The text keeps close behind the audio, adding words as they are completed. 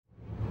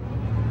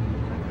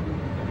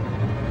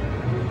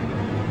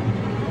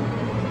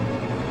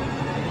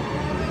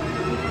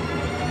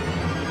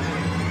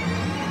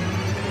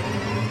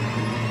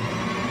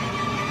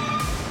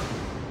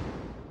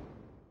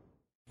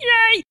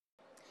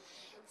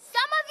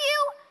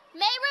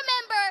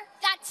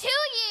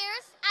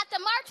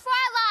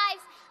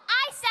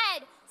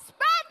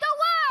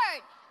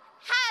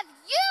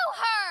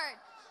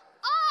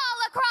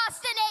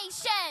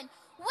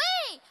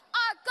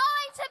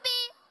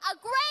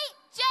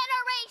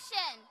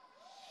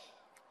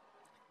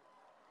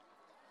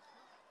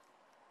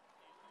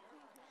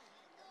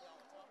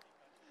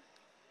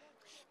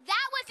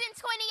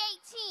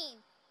2018.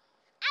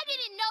 I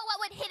didn't know what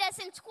would hit us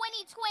in 2020.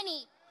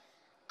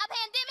 A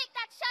pandemic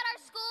that shut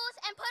our schools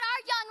and put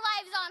our young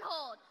lives on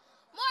hold.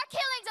 More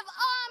killings of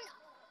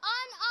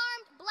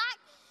unarmed black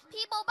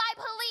people by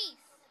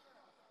police.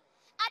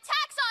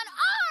 Attacks on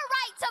our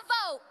right to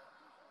vote.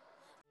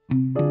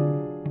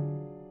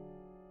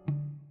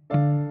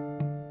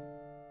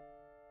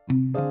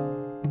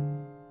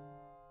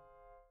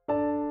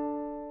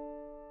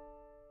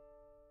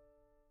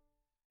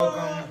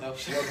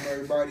 Welcome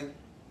everybody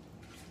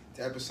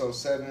to episode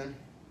 7,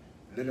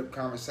 Lit Up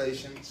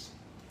Conversations.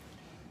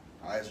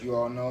 As you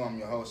all know, I'm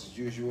your host as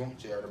usual,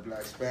 JR the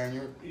Black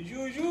Spaniard. As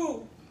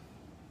usual.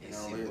 You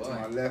know, here to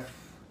my left,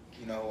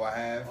 you know who I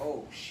have.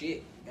 Oh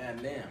shit,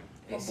 goddamn.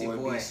 My It's boy your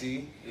boy.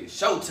 BC.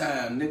 It's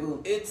showtime,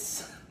 nigga.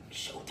 It's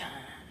showtime.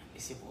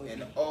 It's your boy.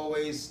 And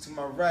always to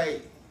my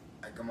right,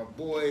 I got my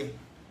boy,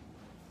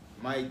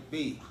 Mike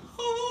B.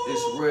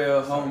 It's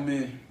real,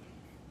 homie.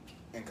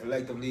 And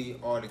collectively,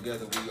 all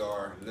together, we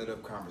are Lit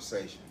Up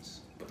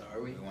Conversations. But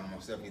are we? We want to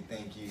most definitely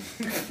thank you.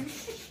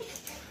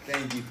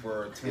 Thank you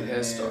for tuning It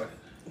has in. started.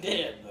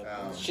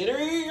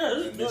 Yeah,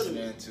 And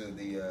listening to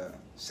the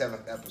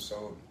 7th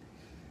episode.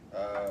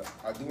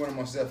 I do want to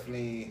most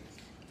definitely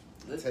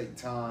take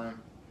time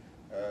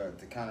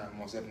to kind of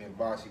most definitely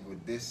advise you,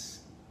 but this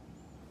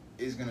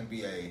is going to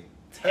be a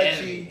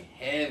touchy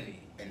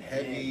and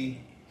heavy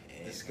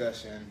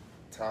discussion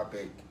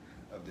topic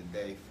of the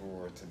day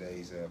for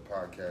today's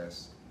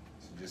podcast.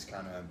 So just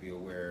kind of be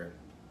aware,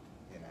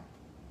 you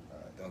know,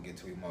 don't get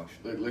too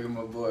emotional. Look at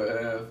my boy.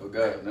 I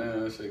forgot.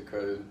 Man, that shit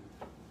crazy.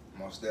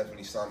 Most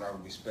definitely starting out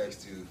with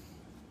respects to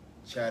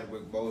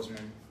Chadwick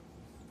Boseman.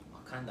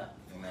 Wakanda.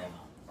 You know,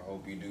 I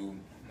hope you do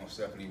most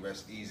definitely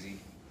rest easy.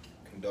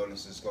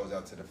 Condolences goes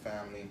out to the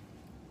family.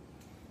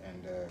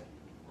 And,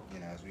 you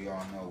know, as we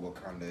all know,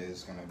 Wakanda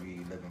is going to be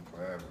living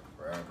forever.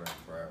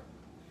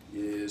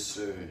 Yes,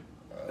 sir.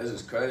 This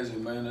is crazy,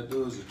 man. That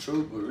dude's a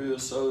trooper, real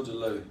soldier,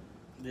 like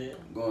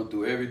going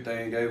through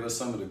everything. Gave us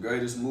some of the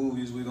greatest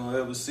movies we gonna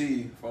ever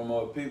see from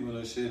our people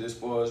and shit. As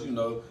far as, you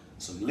know,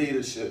 some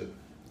leadership,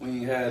 we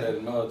ain't had that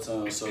in our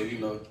time. So, you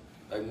know,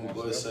 like my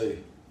boy say.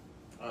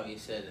 Oh, you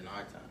said in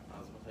our time. I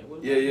was gonna say,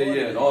 what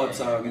Yeah, in our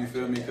time. You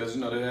feel me? Because,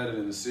 you know, they had it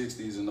in the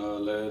 '60s and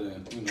all that,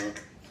 and you know,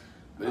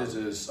 but it's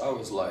just, I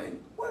was like,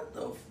 what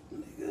the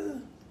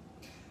nigga?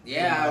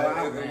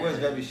 Yeah, it was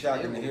very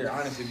shocking to hear,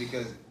 honestly,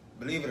 because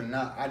believe it or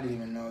not, I didn't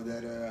even know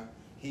that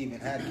he even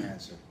had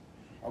cancer.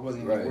 I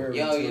wasn't even aware of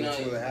it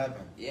until it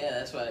happened. Yeah,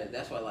 that's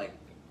why like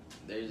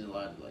there's a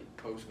lot of like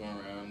posts going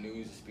around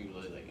news. People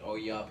are like, oh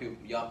y'all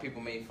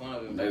people made fun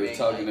of him. They was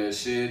talking like, that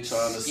shit,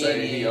 trying to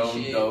say he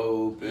on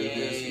dope and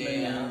this,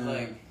 man. I was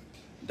like,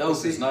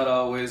 dope is not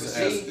always.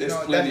 There's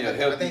plenty of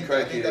healthy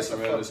crackheads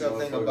around this motherfucker.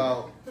 Thing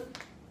about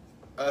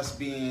us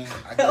being,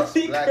 I guess,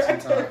 Healthy black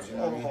sometimes. You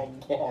know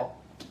what I mean?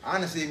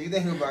 Honestly, if you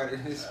think about it,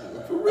 it's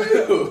for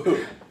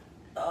real.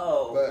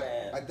 But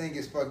man. I think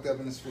it's fucked up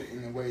in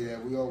a way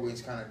that we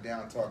always kind of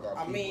down talk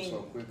our people so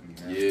quickly,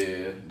 man.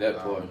 Yeah, that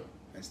part.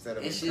 Instead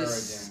of It's encouraging,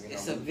 just, you know,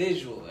 it's a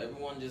visual.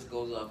 Everyone just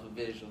goes off a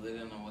visual. They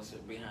don't know what's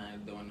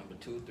behind door number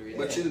 2, 3.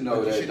 But you know But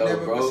you that should though,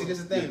 never- bro. but see, this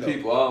is the thing, though.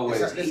 People always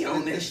This-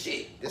 on this- this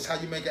shit. That's how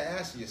you make an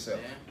ass of yourself.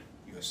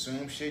 Yeah. You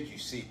assume shit, you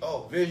see,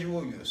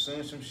 visual, you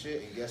assume some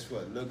shit, and guess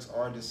what? Looks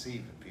are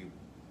deceiving people.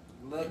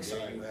 Looks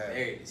And are then you have-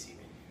 very deceiving.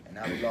 And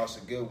now we lost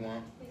a good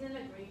one, Isn't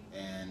it great?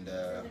 and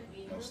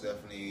most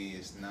definitely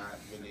it's not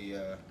really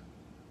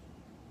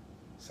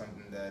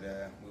something that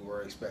we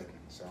were expecting.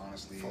 So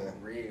honestly, For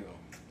real.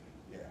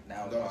 yeah,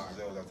 That was condolences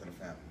hard. goes out to the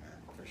family,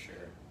 man. For sure.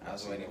 I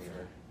was waiting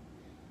for.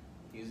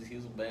 He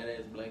was a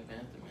badass Black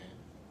Panther, man.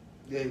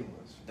 Yeah, he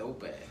was.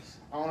 Dope ass.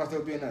 I don't know if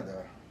there'll be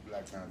another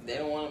Black Panther. They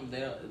don't want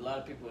him. A lot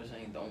of people are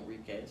saying don't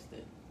recast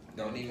it.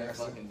 Don't even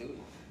recast it. fucking do it.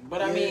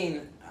 But I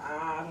mean,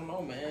 I don't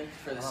know, man.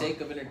 For the sake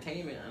of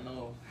entertainment, I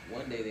know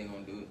one day they're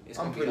gonna do it. It's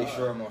I'm gonna be pretty hard.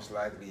 sure, most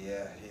likely,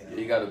 yeah.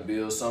 You gotta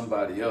build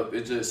somebody up.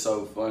 It's just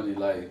so funny.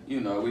 Like,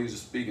 you know, we was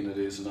just speaking of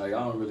this, and like, I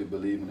don't really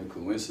believe in the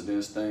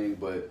coincidence thing,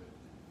 but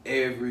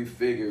every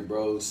figure,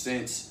 bro,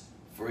 since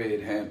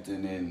Fred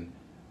Hampton and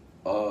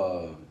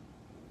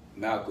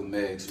Malcolm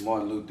X,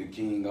 Martin Luther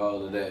King,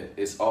 all of that,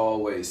 it's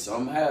always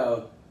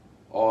somehow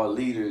our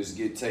leaders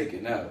get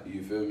taken out.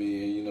 You feel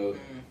me? And you know,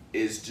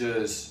 it's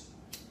just.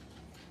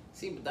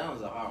 See, but that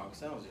was a hard one, 'cause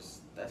that was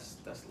just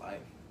that's life.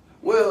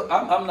 Well,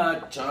 I'm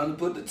not trying to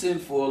put the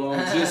tinfoil on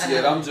just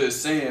yet. I'm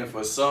just saying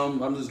for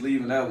some, I'm just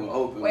leaving that one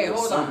open. Wait, But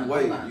hold some on,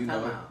 way, hold on, you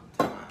time know. out,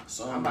 time out.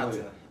 Some I'm about way.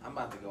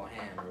 to go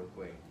ham real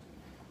quick.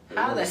 Hey,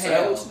 How what, the a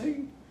hell? savage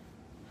nigga?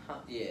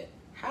 Yeah.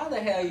 How the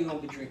hell you gonna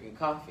be drinking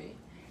coffee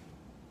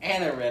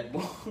and a Red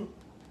Bull?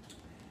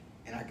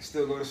 And I can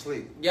still go to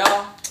sleep.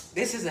 Y'all,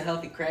 this is a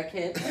healthy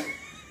crackhead.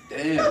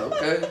 Damn,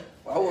 okay.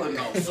 I wasn't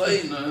gonna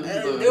say nothing.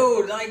 but-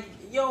 Dude, like,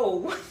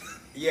 yo.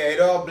 Yeah,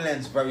 it all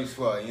blends very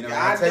well. You know,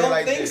 I I'll tell you don't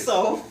like think this.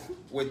 so.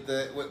 With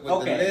the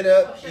Okay. lid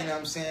up, you know what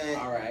I'm saying?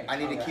 All right, I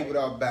need to all keep right. it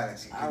all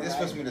balanced. 'Cause All this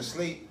right. puts me to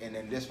sleep, and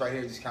then this right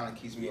here just kind of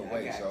keeps me Yeah, I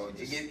awake. got So you. it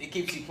just, It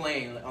keeps you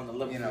playing on the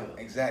living you know, field.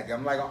 exactly.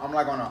 I'm like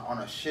on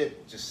a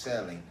ship just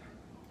sailing.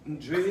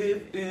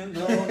 Drifting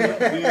on the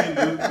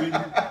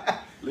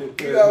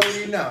breeze. You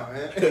already know,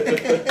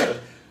 man.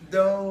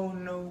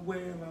 Don't know where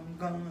I'm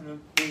gonna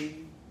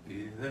be.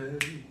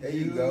 There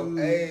you go.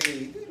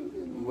 Hey.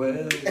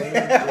 Well.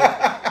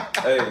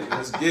 Hey,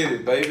 let's get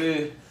it,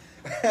 baby.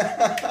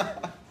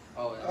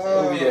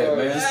 Oh yeah,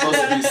 man. It's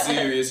supposed to be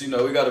serious. You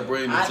know, we gotta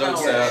bring the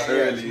jokes out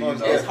early. You know.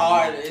 It's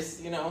hard.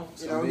 It's, you know.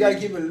 We gotta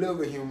keep it a little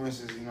bit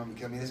humorous, you know,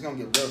 because I mean it's gonna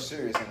get real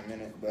serious in a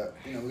minute. But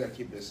you know, we gotta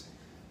keep this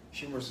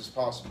humorous as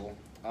possible.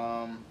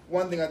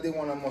 One thing I did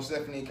want to most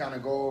definitely kind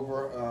of go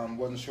over.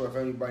 Wasn't sure if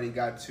everybody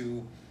got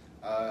to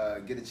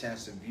get a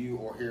chance to view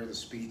or hear the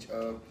speech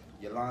of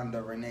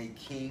Yolanda Renee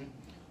King,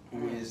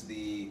 who is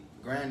the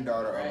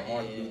granddaughter of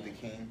Martin Luther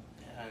King.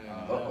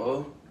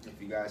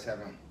 If you guys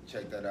haven't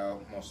checked that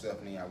out, most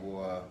definitely I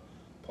will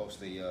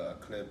post a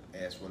clip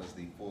as well as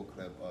the full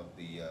clip of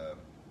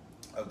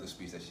the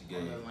speech that she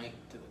gave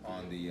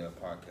on the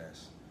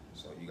podcast,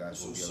 so you guys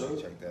will be able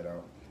to check that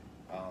out.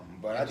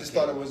 But I just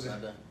thought it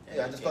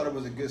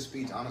was a good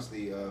speech,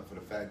 honestly, for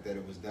the fact that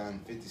it was done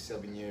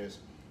 57 years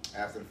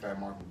after the fact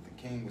Martin Luther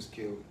King was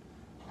killed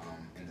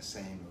in the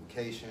same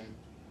location.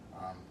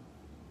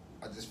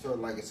 I just feel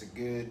like it's a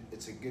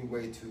good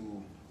way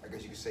to, I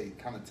guess you could say,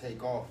 kind of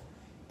take off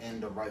in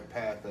the right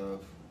path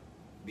of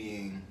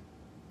being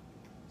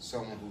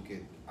someone who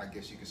could, I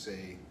guess you could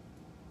say,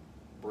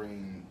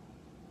 bring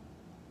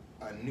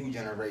a new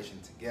generation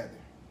together.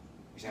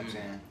 You see what I'm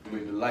saying?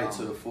 Bring the light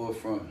to the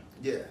forefront.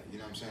 Yeah, you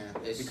know what I'm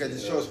saying? Because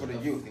it shows for the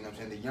youth, you know what I'm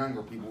saying? The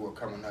younger people who are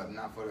coming up,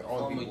 not for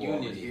all the people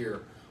who are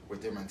here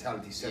with their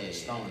mentality set in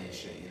stone and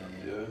shit, you know what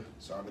I mean? Yeah.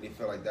 So I really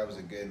feel like that was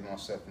a good,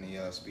 most definitely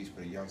speech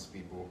for the young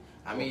people.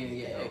 I mean,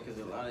 yeah, because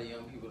a lot of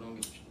young people don't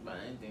get about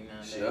anything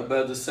nowadays. Shit, I'm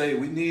about to say,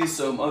 we need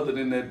something other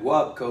than that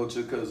WAP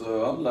culture, because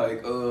I'm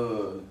like,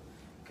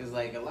 because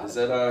like a lot is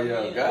that all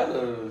y'all got?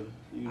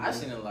 I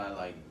seen a lot of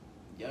like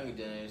younger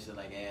generation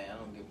like, yeah, I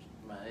don't give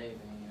about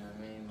anything, you know what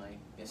I mean? Like,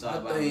 it's all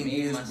about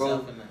me,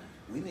 myself, and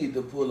we need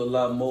to pull a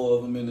lot more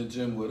of them in the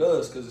gym with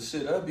us, because the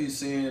shit I be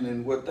seeing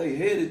and what they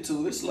headed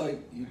to, it's like,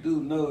 you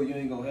do know you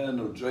ain't gonna have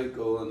no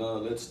Draco and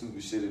all that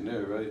stupid shit in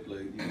there, right?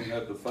 Like, you don't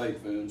have to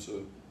fight, fam, so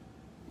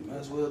you might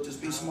as well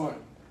just be smart.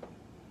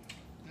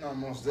 No,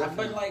 most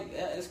definitely. I feel like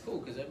it's cool,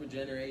 because every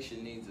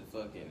generation needs a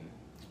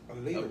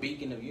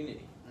beacon of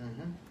unity.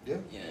 Mm-hmm. Yeah.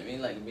 You know what I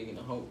mean? Like a beacon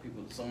of hope,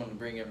 someone to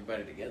bring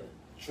everybody together.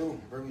 True,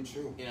 very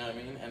true. You know what I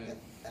mean? And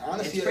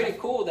honestly, it's pretty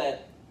cool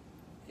that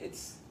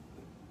it's,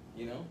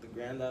 you know, the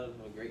granddaughter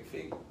of a great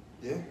figure.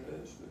 Yeah.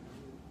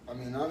 I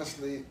mean,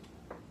 honestly,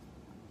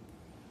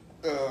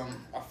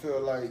 I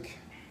feel like,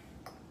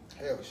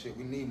 hell, shit,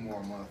 we need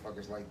more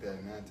motherfuckers like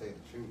that, man. Tell you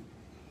the truth.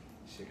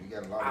 Shit, we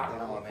got a lot of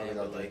damn motherfuckers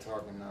out there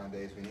talking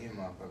nowadays. We need a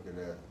motherfucker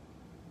that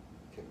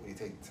can really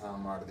take the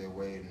time out of their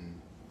way and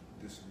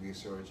do some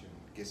research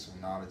and get some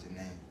knowledge and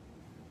then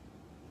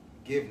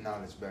give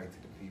knowledge back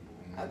to the people.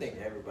 You know? I think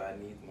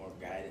everybody needs more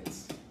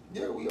guidance.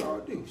 Yeah, we all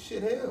do.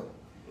 Shit, hell.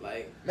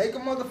 Like, make a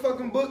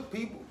motherfucking book,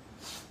 people.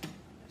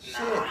 Shit.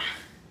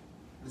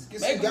 Let's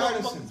get some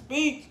guidance. Make a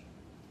speech.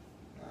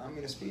 Nah, I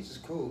mean, the speech is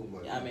cool,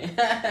 but... I mean...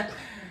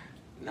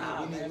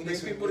 we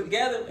need people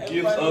together.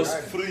 Give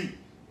us free.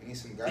 We need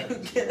some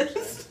guidance.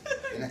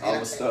 You know what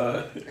I'm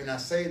saying? And I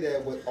say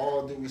that with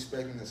all due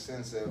respect in the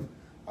sense of,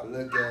 I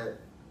look at,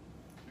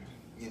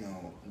 you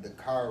know, the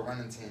Kyle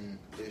Runnington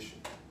issue.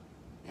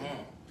 You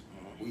know,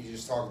 we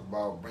just talked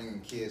about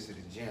bringing kids to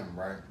the gym,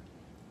 right?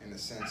 In the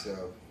sense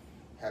of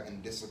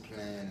having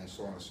discipline and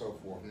so on and so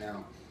forth.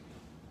 Now,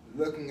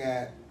 looking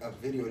at a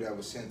video that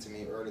was sent to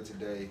me earlier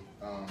today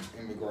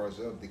in regards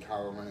of the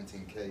Kyle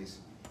Runnington case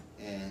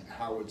and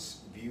how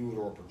it's viewed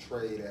or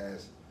portrayed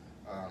as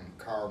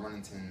Kyle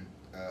Runnington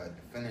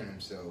defending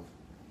himself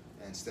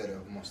instead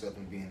of most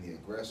definitely being the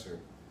aggressor.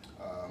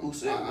 Who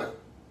said that?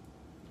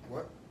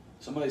 What?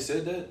 Somebody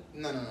said that?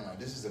 No.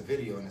 This is a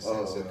video in the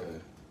sense of,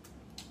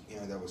 you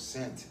know, that was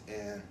sent,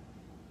 and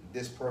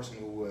this person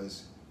who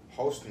was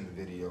hosting the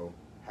video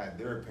had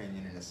their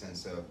opinion in the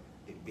sense of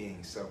it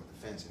being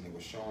self-defense, and it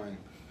was showing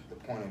the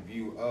point of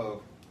view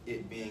of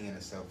it being in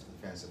a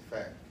self-defense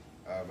effect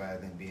rather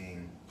than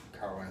being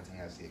Kyle Runnington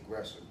as the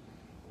aggressor,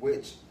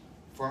 which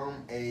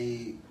from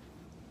a,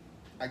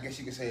 I guess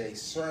you could say, a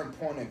certain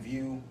point of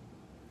view,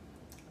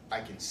 I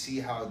can see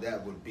how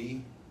that would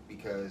be,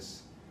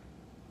 because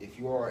if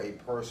you are a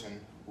person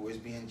who is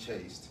being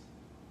chased,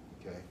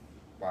 okay,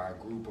 by a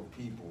group of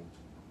people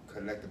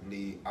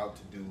collectively out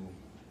to do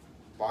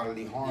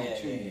bodily harm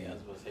to you. I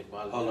was about to say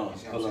bodily harm.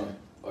 Hold on.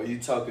 Are you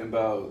talking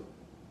about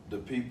the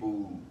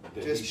people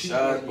that he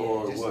shot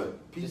or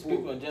what? Just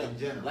people in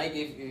general. Like,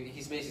 if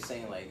he's basically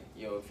saying, like,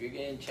 yo, if you're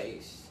getting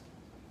chased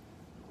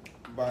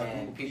by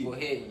and people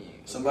hitting you.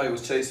 Somebody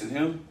was chasing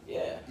him?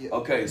 Yeah.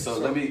 Okay, so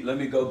let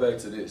me go back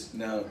to this.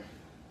 Now,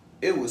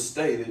 it was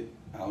stated,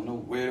 I don't know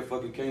where the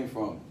fuck it came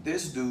from.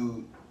 This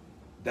dude,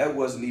 that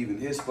wasn't even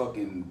his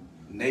fucking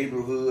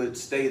neighborhood,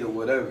 state, or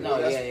whatever. No,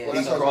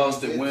 He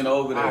crossed and went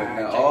over there.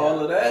 Now, all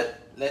of that.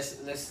 Let's.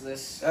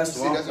 That's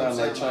what I'm kind of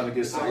like trying to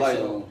get some light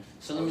on.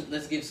 So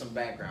let's give some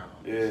background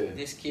on this.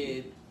 This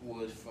kid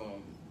was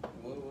from,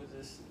 what was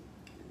this?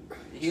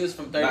 He was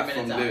from 30 Not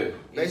minutes from out. there. He was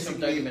from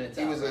Basically, 30 minutes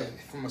he out. was Right?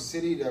 from a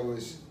city that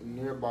was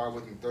nearby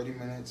within 30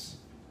 minutes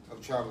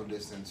of travel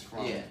distance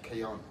from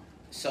Kayona.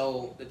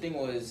 So the thing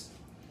was,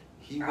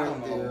 He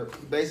went there.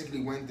 He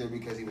basically went there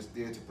because he was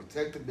there to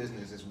protect the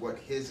business. Is what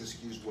his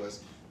excuse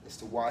was as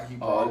to why he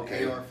brought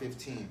AR-15.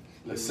 Let's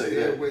he was say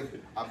there that. with,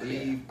 I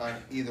believe,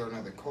 either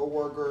another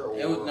coworker or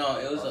it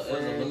was a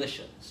friend.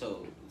 militia.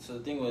 So the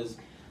thing was,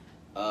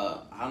 I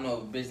don't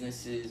know if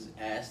businesses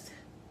asked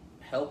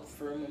help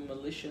from a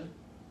militia,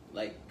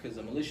 like because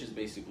a militia is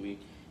basically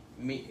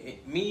me,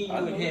 you,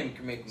 and him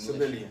can make a militia.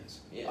 Civilians.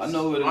 Yes. I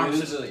know what it Armed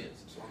is.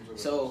 civilians.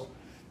 So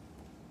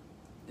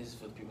this is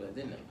for the people that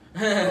didn't know.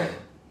 Oh.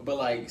 But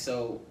like,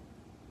 so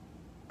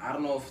I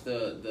don't know if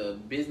the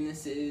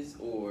businesses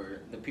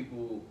or the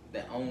people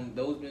that own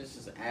those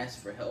businesses asked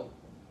for help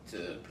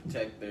to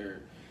protect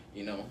their,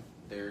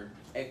 their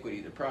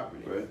equity, their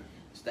property. Right.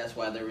 So that's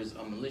why there was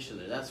a militia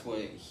there. That's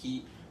why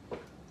he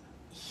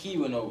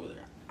went over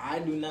there. I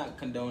do not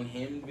condone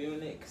him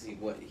doing it because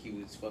he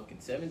was fucking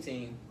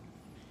 17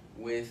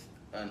 with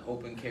an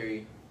open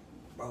carry.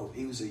 Bro,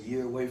 he was a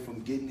year away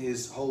from getting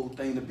his whole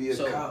thing to be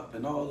a cop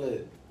and all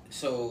that.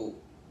 So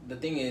the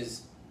thing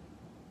is,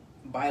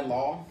 by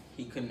law,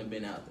 he couldn't have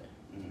been out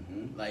there.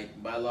 Mm-hmm.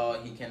 Like by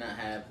law, he cannot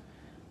have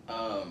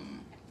a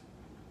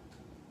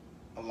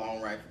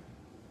long rifle.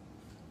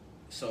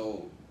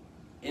 So,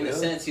 in a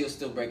sense, he'll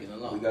still break the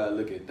law. We gotta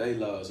look at their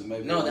laws and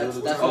maybe. No, that's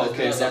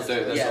okay. that's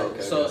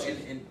Okay. So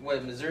in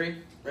Missouri,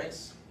 right?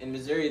 In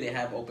Missouri, they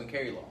have open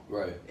carry law.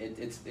 Right.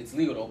 It's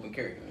legal to open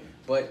carry,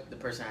 but the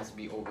person has to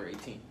be over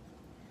 18.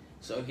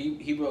 So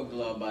he broke the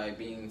law by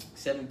being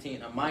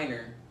 17, a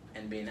minor,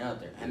 and being out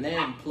there. And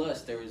then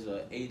plus there was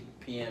a 8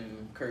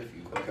 p.m.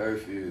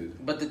 curfew.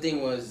 But the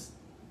thing was,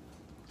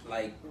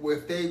 like,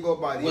 if they go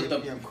by the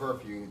 8 p.m.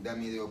 curfew, that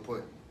means they'll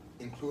put,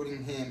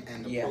 including him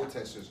and the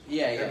protesters,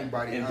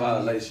 everybody in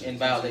violation. In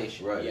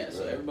violation, right? Yeah,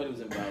 so everybody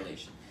was in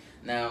violation.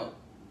 Now,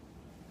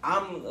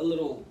 I'm a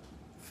little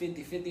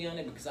 50-50 on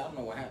it because I don't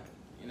know what happened.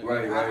 You know,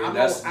 right.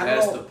 That's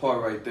the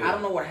part right there. I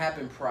don't know what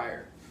happened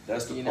prior.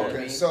 That's the You part. know what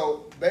I mean?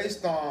 So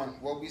based on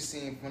what we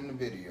seen from the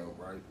video,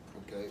 right?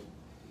 Okay,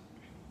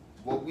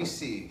 what we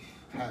see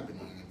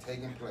happening and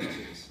taking place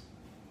is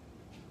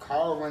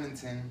Kyle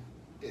Remington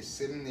is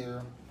sitting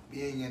there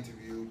being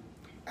interviewed.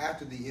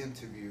 After the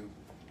interview,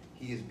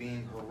 he is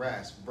being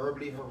harassed,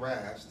 verbally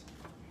harassed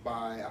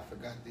by, I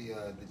forgot the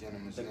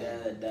gentleman's name. The guy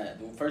that died,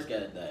 the first guy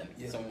that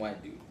died, some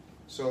white dude.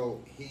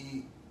 So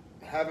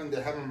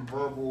they're having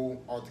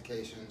verbal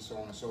altercations, so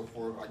on and so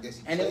forth. I guess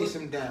he chased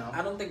him down.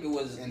 I don't think it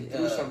was. And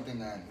threw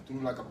something at him,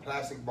 threw like a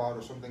plastic bottle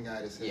or something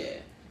at his head.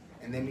 Yeah.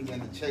 And then began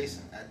to chase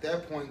him. At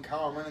that point,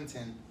 Kyle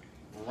Remington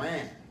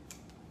ran.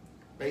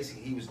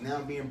 Basically, he was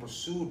now being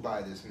pursued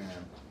by this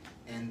man.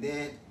 And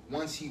then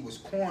once he was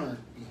cornered,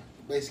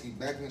 basically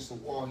back against the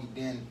wall, he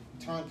then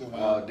turned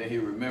around. Then he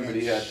remembered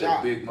he had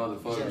that big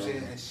motherfucker.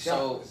 You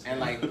know what and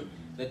like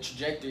the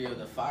trajectory of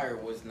the fire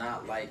was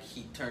not like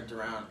he turned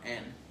around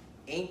and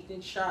aimed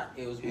and shot.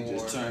 It was he more.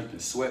 Just turned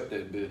and swept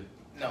that bit.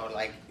 No,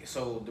 like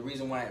so the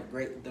reason why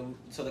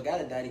the guy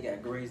that died, he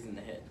got grazed in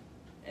the head.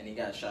 And he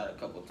got shot a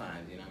couple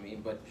times, you know what I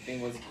mean? But the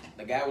thing was,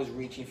 the guy was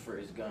reaching for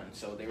his gun,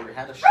 so they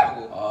had a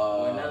struggle.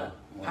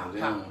 Pop.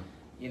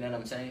 You know what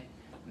I'm saying?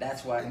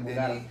 That's why and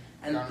people then got him.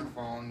 And on the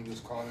phone, he was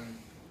calling.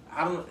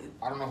 I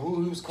don't know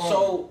who he was calling.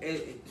 So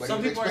but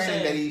some people are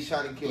saying that he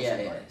shot and killed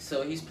somebody. Yeah.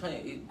 So he's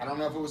playing. I don't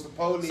know if it was the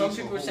police. Some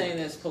people are saying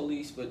it's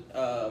police, but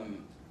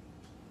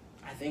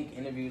I think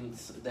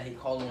interviews that he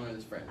called one of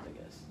his friends. I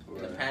guess.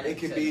 Right. In a panic, it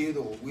could be either.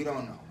 We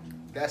don't know.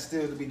 That's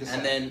still to be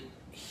decided. And then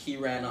he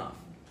ran off.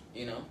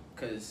 You know,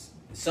 because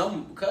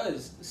some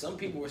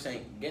people were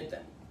saying get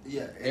them.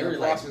 Yeah, they were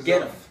like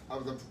get him.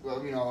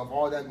 Of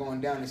all that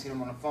going down, they seen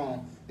him on the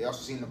phone. They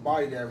also seen the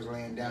body that was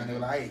laying down. They were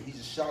like, hey, he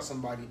just shot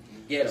somebody.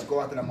 Let's go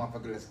after that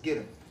motherfucker. Let's get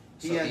him.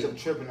 He ends up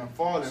tripping and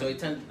falling. So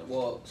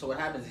so what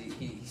happens?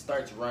 He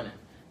starts running.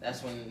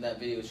 That's when that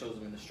video shows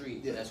him in the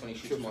street. Yeah, that's when he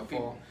shoots more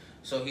people.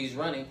 So he's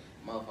running.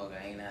 Motherfucker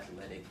ain't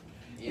athletic.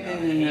 You know,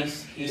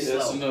 he's slow.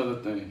 That's another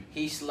thing.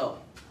 He's slow.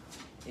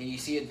 And you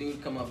see a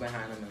dude come up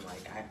behind him and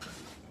like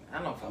I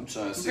don't know if I'm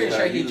trying to see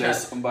how you let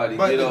somebody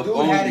get up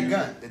on you.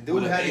 The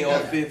dude had a gun.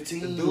 AR-15 the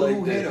dude like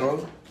who that, hit him,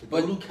 bro. The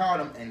dude who caught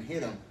him and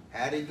hit him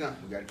had a gun.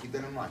 We gotta keep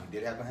that in mind. He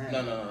did have a hand.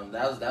 No.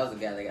 That was the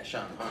guy that got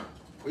shot in the arm.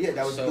 Well, yeah,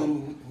 that was the dude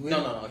who hit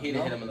him. No. He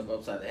didn't hit him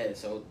upside the head.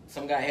 So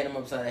some guy hit him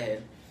upside the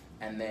head,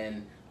 and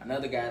then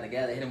another guy, the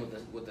guy that hit him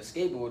with the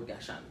skateboard,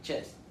 got shot in the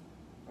chest.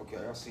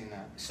 Okay, I've seen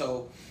that.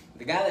 So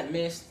the guy that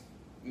missed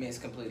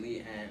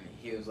completely, and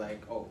he was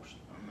like, "Oh,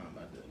 I'm not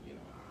about to,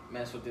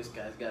 mess with this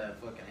guy's got a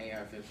fucking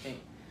AR-15."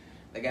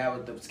 The guy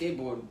with the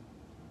skateboard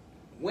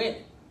went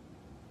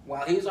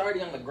while he was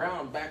already on the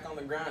ground, back on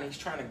the ground. He's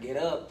trying to get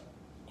up,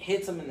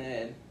 hits him in the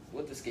head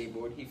with the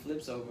skateboard. He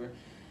flips over,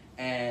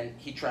 and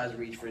he tries to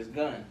reach for his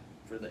gun,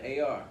 for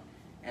the AR.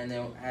 And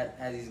then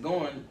as he's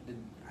going,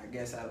 I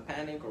guess out of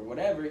panic or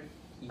whatever,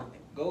 he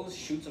goes,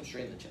 shoots him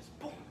straight in the chest.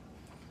 Boom.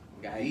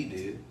 He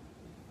did.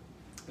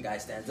 The guy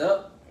stands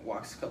up,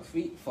 walks a couple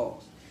feet,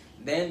 falls.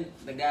 Then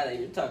the guy that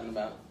you're talking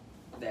about,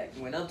 that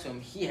went up to him,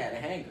 he had a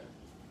handgun.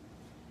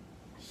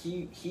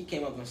 He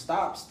came up and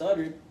stopped,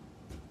 stuttered,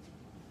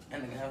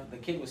 and the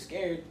kid was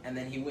scared, and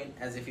then he went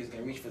as if he was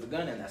going to reach for the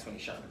gun, and that's when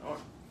he shot him in the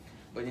arm.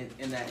 But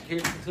in that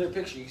clear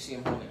picture, you see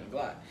him holding a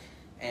Glock.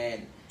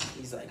 And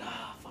he's like,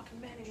 fucking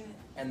man.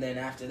 And then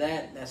after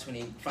that, that's when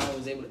he finally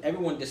was able to,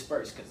 everyone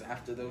dispersed, because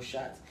after those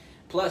shots,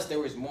 plus there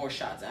was more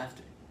shots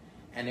after.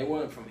 And it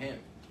wasn't from him.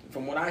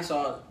 From what I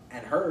saw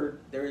and heard,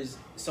 there is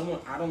someone,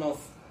 I don't know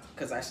if,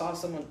 because I saw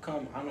someone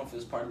come, I don't know if it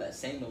was part of that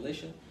same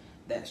militia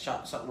that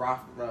shot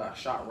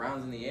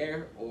rounds in the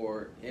air,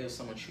 or it was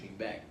someone shooting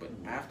back. But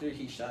after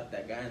he shot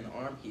that guy in the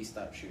arm, he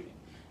stopped shooting.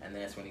 And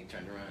that's when he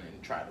turned around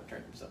and tried to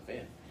turn himself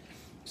in.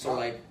 So,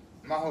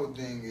 my whole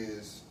thing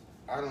is,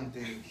 I don't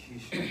think he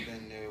should have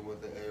been there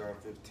with the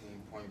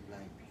AR-15 point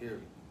blank,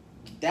 period.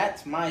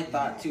 That's my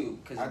thought, too.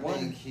 Because I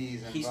think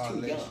he's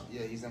too young.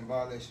 Yeah, he's in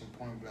violation,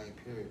 point blank,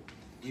 period.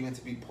 Even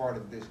to be part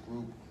of this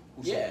group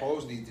who's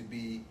supposedly to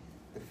be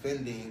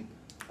defending,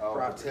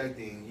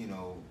 protecting,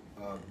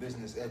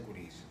 business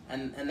equities.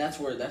 And that's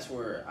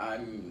where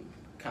I'm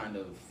kind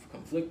of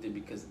conflicted,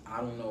 because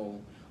I don't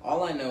know.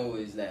 All I know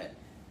is that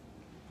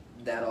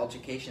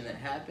altercation that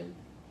happened,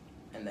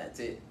 and that's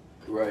it.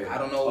 Right. I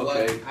don't know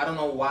I don't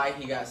know why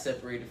he got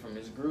separated from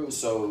his group.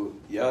 So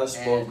y'all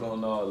spoke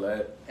on all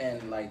that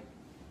and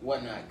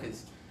whatnot,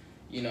 because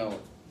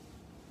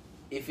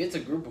if it's a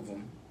group of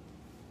them,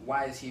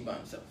 why is he by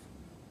himself?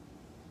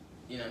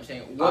 You know what I'm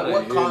saying?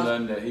 What caused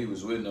nothing that he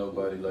was with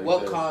nobody like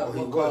what that? Caused? He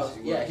what was.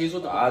 caused? Yeah, he was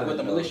with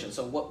the militia. Know.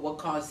 So what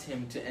caused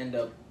him to end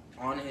up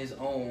on his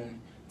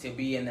own to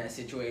be in that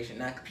situation?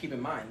 Now keep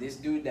in mind, this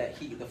dude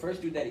the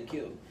first dude that he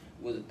killed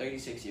was a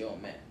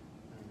 36-year-old man.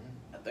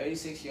 A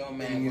 36-year-old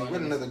man. And he was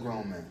with another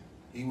grown man.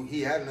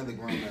 He had another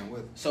grown man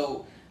with him.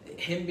 So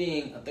him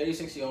being a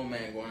 36-year-old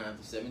man going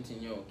after a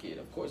 17-year-old kid,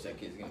 of course that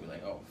kid's gonna be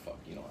like, oh fuck,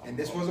 And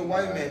this was a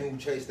white man who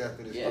chased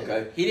after this kid.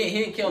 Okay. He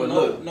didn't kill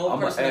no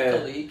person of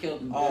color. He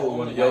killed all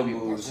one of your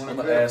moves. I'm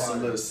gonna add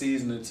some little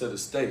seasoning to the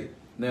steak.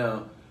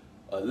 Now,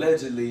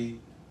 allegedly,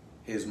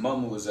 his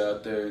mama was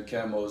out there in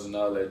camos and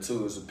all that too.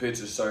 There's a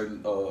picture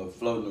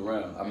floating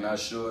around. I'm not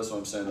sure, that's what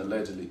I'm saying,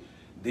 allegedly.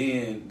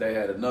 Then they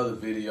had another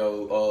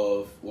video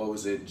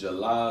of,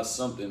 July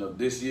something of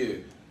this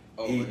year.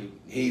 Oh,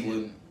 he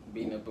was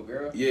beating up a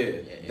girl? Yeah,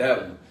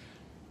 that one.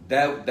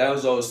 That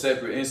was all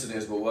separate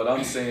incidents, but what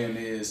I'm saying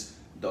is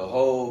the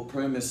whole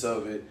premise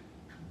of it,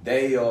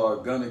 they are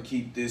gonna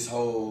keep this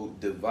whole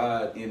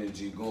divide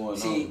energy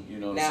going on. You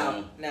know what I'm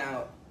saying?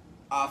 Now,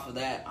 off of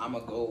that, I'm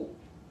gonna go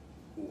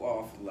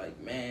off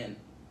man,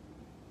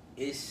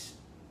 it's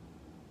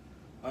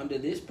under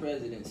this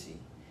presidency,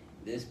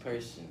 this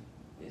person,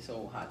 this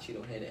old hot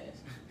Cheeto head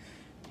ass,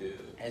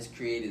 has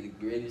created the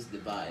greatest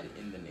divide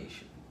in the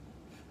nation.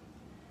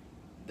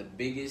 The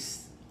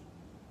biggest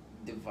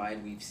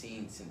divide we've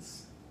seen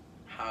since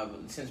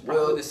probably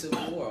the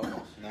Civil War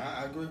almost.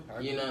 Nah, I agree.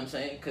 You know what I'm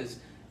saying? Because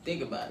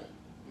think about it,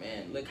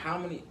 man. Look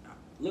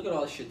at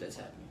all the shit that's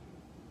happening.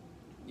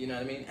 You know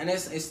what I mean? And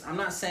I'm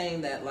not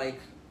saying that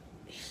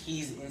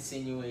he's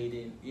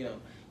insinuating.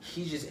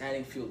 He's just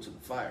adding fuel to the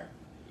fire.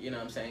 You know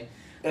what I'm saying?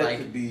 That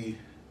could be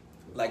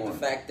the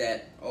fact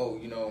that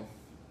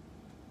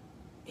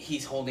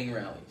he's holding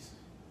rallies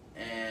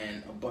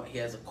and he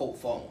has a cult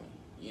following.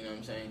 You know what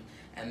I'm saying?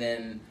 And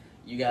then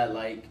you got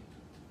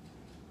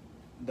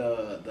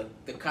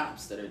the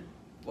cops that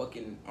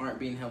aren't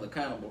being held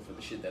accountable for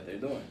the shit that they're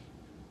doing.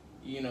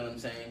 You know what I'm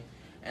saying?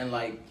 And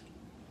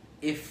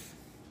if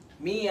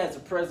me as a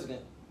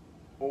president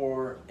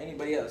or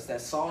anybody else that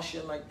saw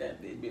shit like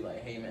that, they'd be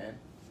like, hey man,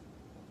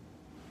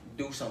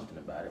 do something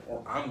about it,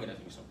 or I'm gonna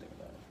do something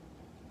about it.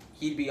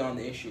 He'd be on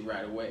the issue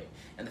right away.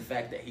 And the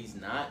fact that he's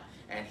not,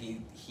 and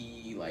he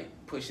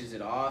pushes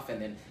it off,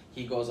 and then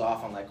he goes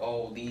off on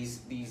these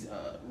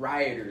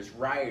rioters.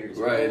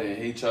 Right,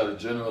 and he tried to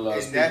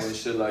generalize people and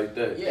shit like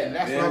that. Yeah, and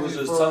that's man, what was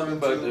just talking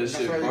about that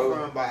shit,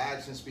 bro. By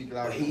action speak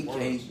louder He than words.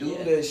 can't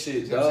do that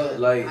shit,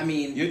 dog. I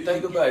mean, you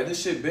think about it,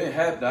 this shit been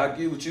happening. I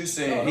get what you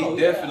saying. He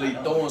definitely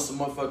throwing some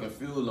motherfucking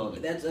fuel on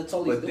it. That's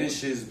all he's doing. But this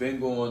shit's been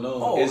going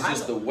on. It's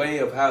just the way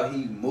of how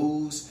he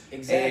moves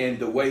and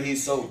the way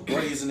he's so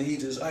brazen. He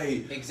just,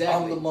 I'm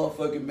the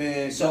motherfucking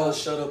man. So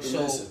shut up and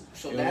listen.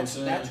 So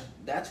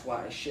that's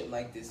why shit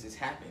like this is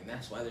happening.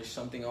 That's why there's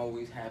something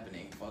always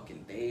happening,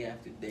 fucking day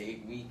after day,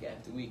 week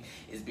after week.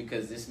 Is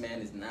because this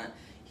man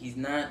he's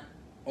not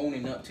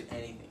owning up to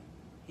anything.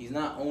 He's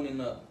not owning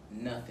up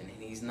nothing,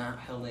 and he's not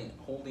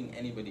holding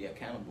anybody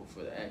accountable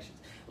for the actions.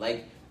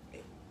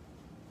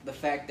 The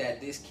fact that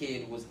this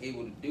kid was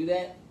able to do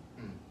that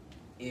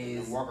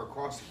is and walk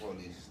across the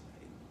police.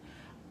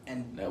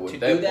 And now with to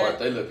that do part,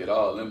 they look at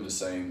all them the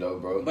same though,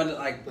 bro.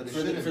 But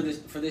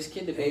for this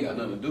kid to be ain't got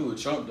nothing to do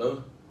with Trump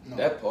though. No.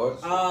 That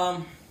part.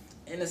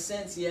 In a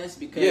sense, yes,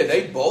 because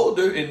they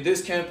bolder in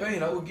this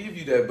campaign. I will give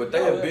you that, but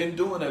they have been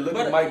doing that. Look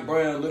at Mike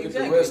Brown. Look at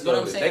the rest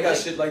of it. They got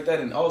shit like that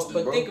in Austin,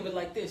 but bro. think of it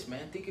like this, man.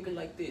 Think of it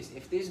like this.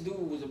 If this dude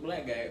was a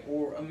black guy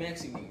or a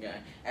Mexican guy,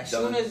 as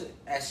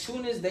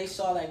soon as they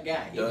saw that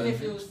guy, even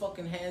if it was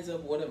fucking hands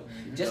up, whatever,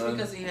 just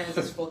because he has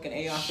his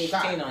fucking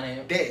AR-15 on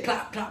him,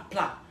 plop, plop,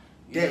 plop.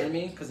 You know what I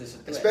mean? Because it's a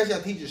threat. Especially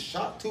after he just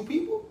shot 2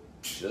 people.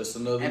 Just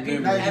another and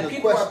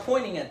people are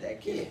pointing at that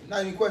kid.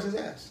 Not even questions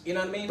asked. You know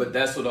what I mean? But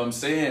that's what I'm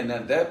saying.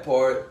 That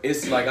part,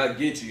 it's like I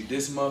get you.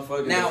 This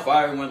motherfucker, the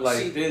fire went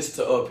like this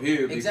to up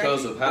here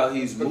because of how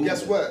he's moving. But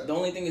guess what? The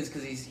only thing is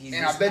because he's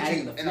and I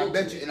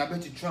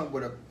bet you Trump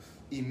would have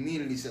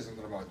immediately said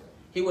something about that.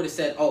 He would have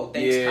said, "Oh,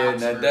 thanks,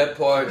 cops." Yeah, that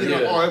part. You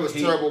know, oh, it was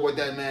terrible what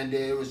that man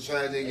did. It was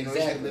tragic. You know,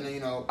 it should have been. You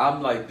know,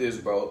 I'm like this,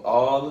 bro.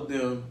 All of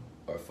them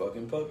are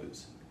fucking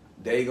puppets.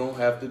 They gonna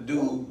have to do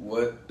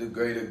what the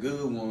greater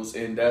good wants,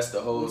 and that's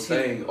the whole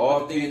thing.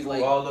 All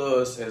people, all of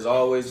us, has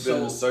always been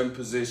in a certain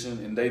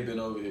position, and they've been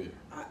over here.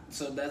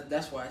 So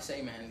that's why I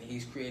say, man,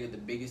 he's created the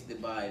biggest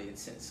divide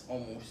since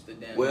almost the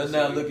damn. Well,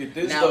 now look at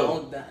this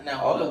though.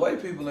 All the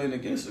white people ain't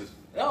against us.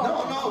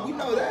 No, we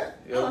know that.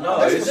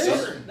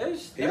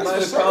 He might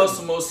have caused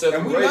some more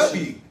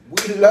separation.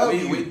 We love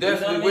you. We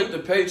definitely with the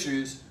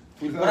Patriots.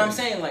 But I'm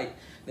saying, like,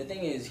 the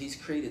thing is, he's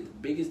created the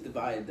biggest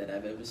divide that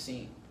I've ever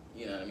seen.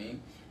 You know what I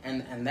mean?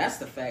 And that's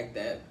the fact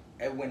that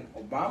when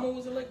Obama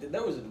was elected,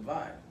 there was a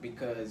divide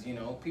because, you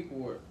know,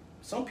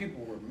 some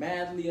people were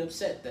madly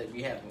upset that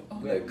we have a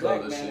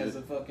black man as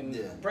a fucking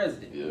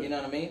president. Yeah. You know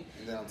what I mean?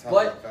 And then on top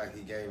of the fact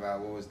he gave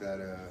out, what was that,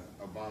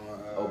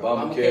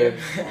 Obamacare.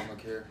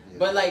 Obamacare. Yeah.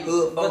 But like,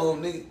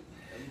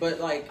 but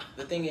like,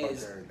 the thing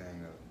is,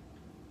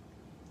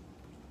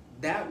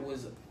 that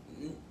was,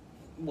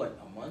 what,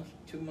 a month,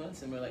 2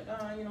 months? And we're like,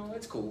 you know,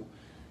 it's cool.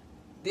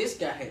 This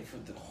guy had, for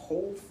the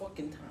whole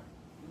fucking time,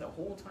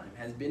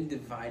 has been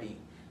dividing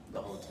the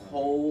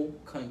whole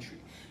country,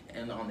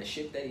 and on the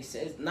shit that he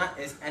says,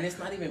 and it's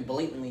not even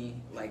blatantly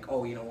like,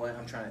 oh, you know what,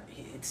 I'm trying to.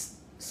 It's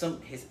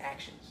his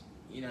actions.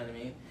 You know what I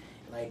mean?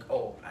 Like,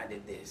 oh, I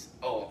did this.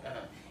 Oh,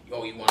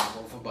 you want to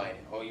vote for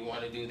Biden? Oh, you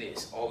want to do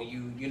this? Oh,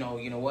 you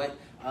know what?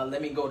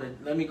 Let me go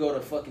to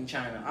fucking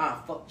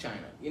China. Fuck China.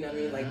 You know what I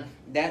mean? Like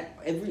that.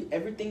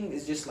 Everything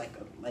is just like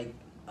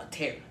a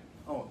tear.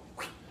 Oh.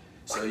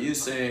 So you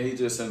saying he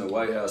just in the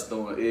White House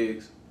throwing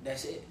eggs?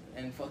 That's it.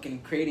 And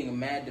fucking creating a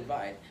mad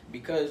divide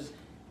because,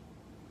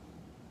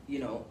 you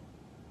know,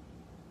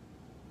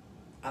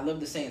 I love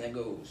the saying that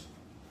goes,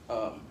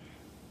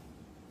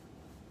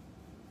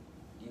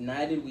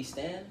 united we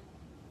stand,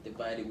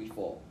 divided we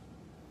fall.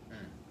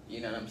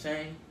 You know what I'm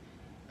saying?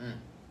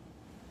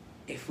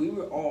 If we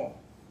were all,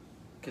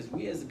 because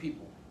we as the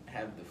people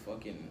have the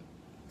fucking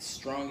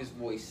strongest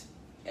voice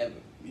ever.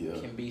 Yeah.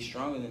 Can be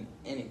stronger than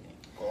anything.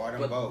 Go out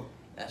and vote.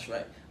 That's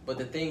right. But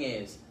the thing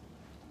is,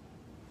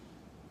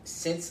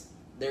 since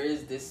there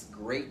is this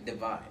great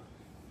divide,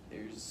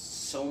 there's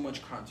so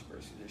much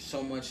controversy, there's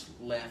so much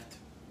left,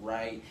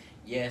 right,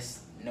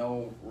 yes,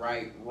 no,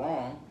 right,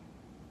 wrong,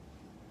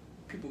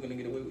 people are going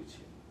to get away with shit.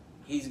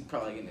 He's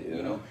probably going to,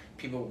 you know,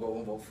 people will go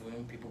and vote for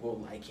him, people will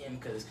like him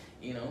because,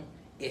 you know,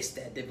 it's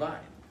that divide.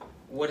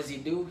 What does he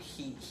do?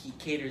 He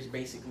caters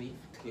basically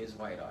to his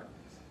white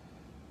audience,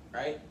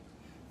 right?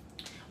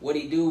 What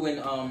did he do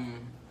in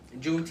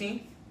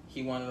Juneteenth?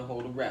 He wanted to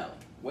hold a rally.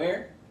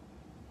 Where?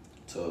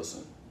 Tulsa.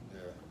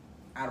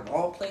 Out of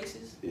all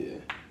places. Yeah.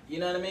 You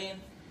know what I mean?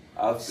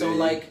 I feel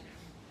like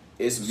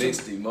it's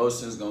mixed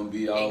emotions gonna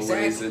be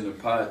always in the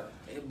pot.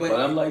 But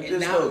I'm like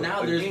this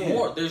now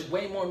there's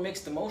way more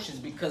mixed emotions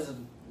because of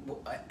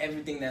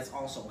everything that's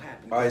also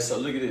happening. All right, so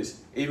look at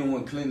this. Even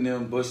when Clinton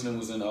and Bush and them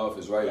was in the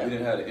office, right? We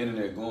didn't have the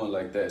internet going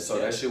like that, so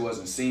that shit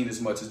wasn't seen as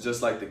much. It's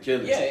just like the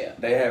killings.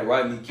 They had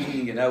Rodney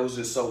King, and that was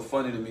just so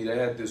funny to me. They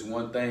had this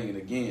one thing, and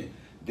again,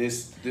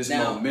 this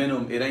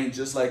momentum, it ain't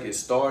just like it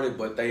started,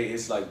 but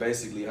it's like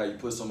basically how you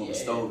put some on the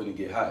stove and it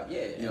get hot.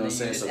 Yeah. You know what I'm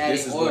saying? So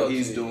this is what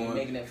he's doing.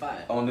 Making it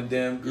fire. On the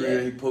damn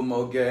grill, he put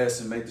more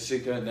gas and make the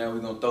shit cut down. We're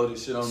gonna throw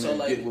this shit on there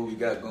and get what we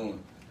got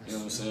going. You know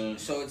what I'm saying?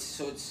 So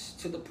it's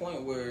to the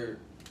point where,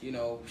 you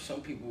know, some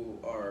people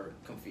are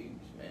confused,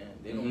 man.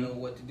 They don't know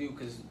what to do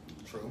because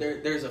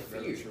there's a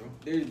fear.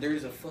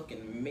 There's a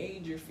fucking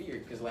major fear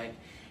because, like,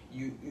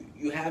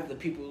 you have the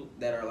people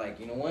that are like,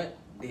 you know what,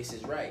 this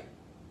is right.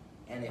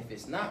 And if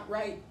it's not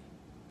right,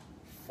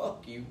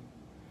 fuck you.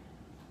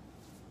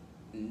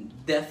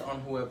 Death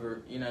on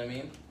whoever, you know what I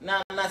mean?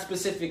 Not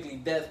specifically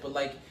death, but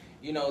like,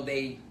 you know,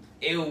 they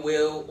ill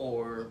will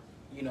or,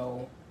 you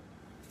know,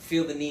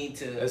 feel the need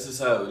to. That's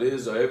just how it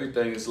is, or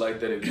everything is like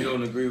that. If you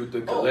don't agree with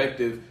the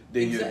collective,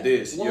 then you're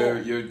this.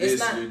 Well, you're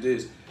this, you're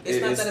this. It's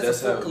not that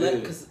it's a full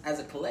collective, because as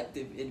a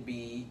collective, it'd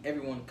be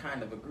everyone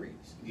kind of agrees.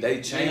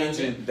 They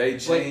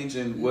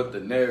changing what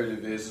the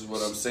narrative is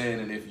what I'm saying.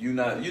 And if you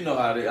not, you know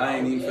how they, I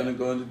ain't even finna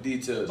go into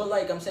details. But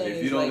like I'm saying,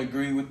 if you don't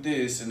agree with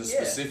this in a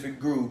specific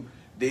group,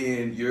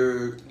 then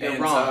you're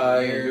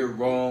anti, you're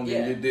wrong,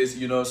 and you're this.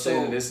 You know what I'm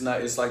saying? And it's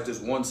not. It's like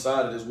just one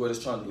sided is what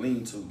it's trying to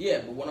lean to. Yeah,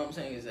 but what I'm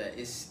saying is that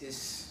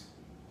it's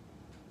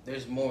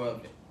there's more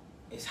of it.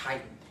 It's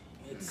heightened.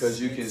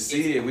 Because you can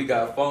see it. We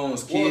got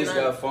phones. Kids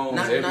got phones.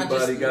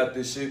 Everybody got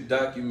this shit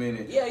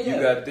documented. Yeah.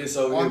 You got this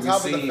over here. On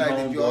top of the fact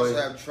that you also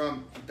homeboy. have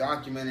Trump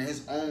documenting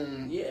his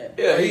own.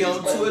 Yeah, he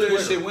on Twitter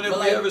and shit. When have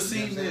we ever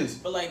seen this?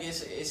 But like,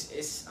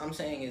 it's. I'm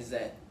saying is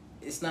that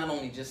it's not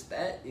only just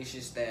that. It's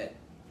just that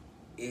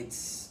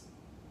it's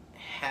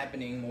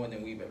happening more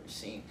than we've ever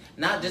seen.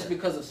 Not just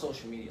because of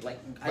social media.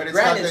 Like,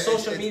 granted,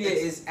 social media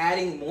is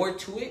adding more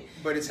to it.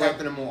 But it's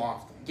happening more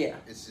often. Yeah.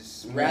 It's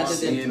just Rather than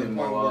seeing it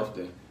more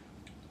often.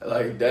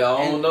 Like that,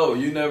 I don't know.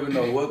 You never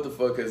know what the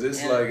fuck, cause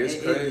it's like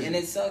it's crazy. And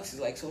it sucks. It's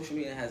like social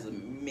media has a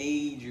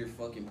major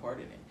fucking part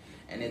in it,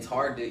 and it's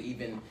hard to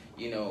even,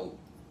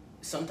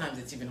 sometimes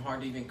it's even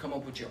hard to even come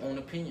up with your own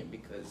opinion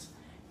because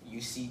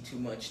you see too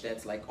much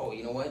that's like, oh,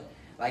 you know what?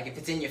 Like if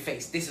it's in your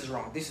face, this is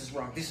wrong, this is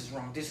wrong, this is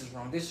wrong, this is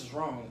wrong, this is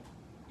wrong.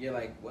 You're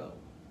like, well,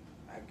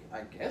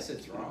 I guess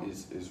it's wrong.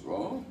 It's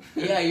wrong.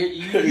 Yeah,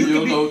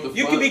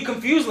 you could be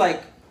confused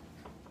like,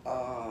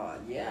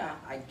 yeah,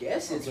 I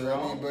guess it's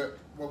wrong. But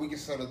what we can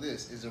settle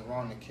this: is it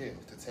wrong to kill,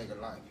 to take a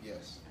life?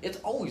 Yes. It's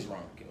always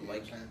wrong to kill.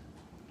 Like,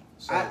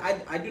 so,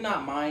 I do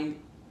not mind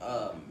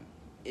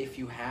if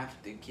you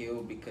have to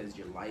kill because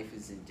your life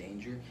is in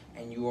danger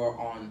and you are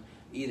on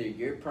either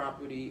your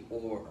property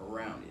or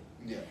around it.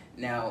 Yeah.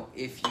 Now,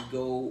 if you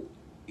go,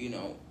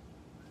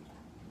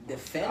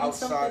 defend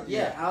outside,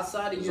 something,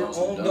 outside of your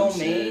own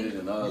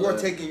domain, you are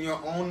taking your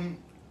own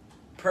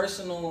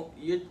personal.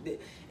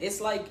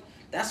 It's like.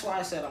 That's why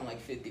I said I'm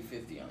like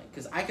 50-50 on it.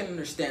 Because I can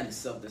understand the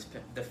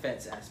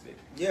self-defense aspect.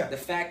 Yeah. The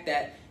fact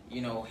that,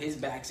 his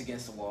back's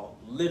against the wall,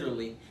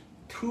 literally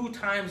 2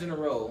 times in a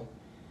row,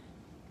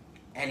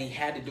 and he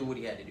had to do what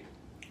he had to do.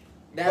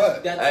 My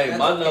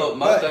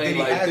thing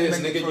like this,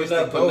 nigga, you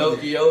not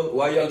Pinocchio.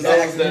 Why your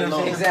nose that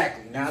long?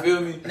 Exactly. You feel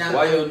me?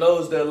 Why your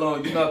nose that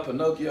long? You not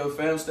Pinocchio,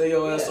 fam. Stay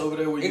your ass over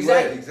there where you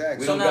at.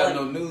 Exactly. We don't got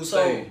no news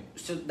saying.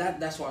 So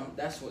that's what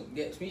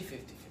gets me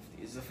 50-50.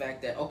 Is the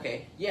fact that,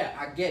 okay, yeah,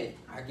 I get it.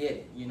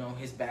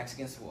 His back's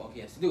against the wall.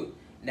 He has to do it.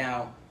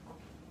 Now,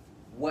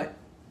 what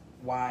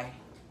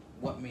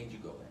made you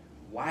go there?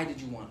 Why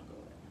did you want to go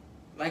there?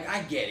 Like,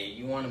 I get it.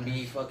 You want to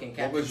be fucking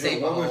Captain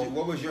Save-A-Ho.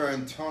 What was your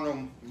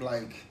internal,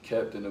 like...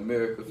 Captain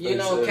America.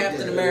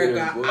 Captain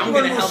America, I'm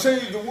going to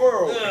save the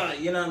world.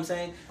 You know what I'm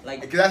saying? Like,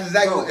 because that's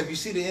exactly, if you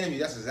see the enemy,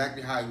 that's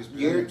exactly how he was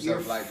presenting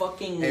himself. Like,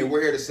 fucking... hey,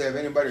 we're here to save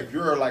anybody. If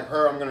you're like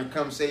her, I'm going to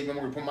come save you. I'm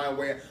going to put my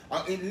way...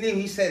 And then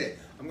he said it.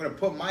 I'm going to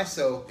put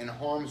myself in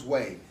harm's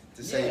way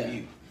to save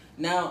you.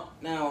 Now,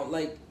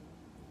 like,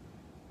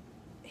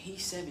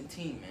 he's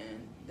 17,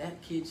 man. That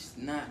kid's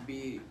not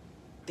be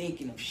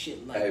thinking of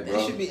shit like that.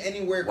 He should be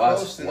anywhere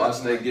close to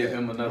watch they give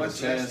him another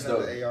chance,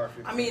 though.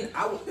 I mean,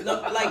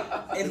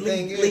 in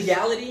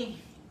legality,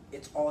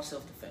 it's all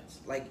self-defense.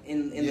 Like,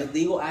 in the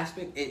legal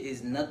aspect, it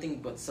is nothing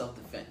but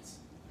self-defense.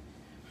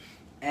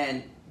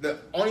 And the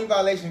only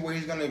violation where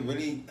he's going to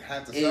really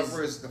have to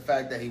suffer is the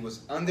fact that he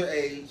was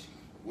underage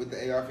with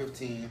the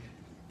AR-15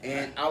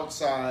 and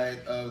outside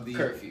of the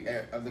curfew.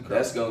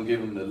 That's gonna give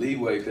him the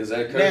leeway because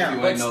that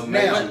curfew ain't no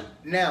major.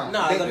 But now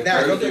the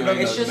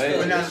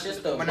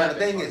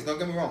thing is, don't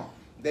get me wrong.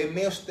 They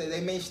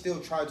may still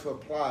try to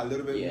apply a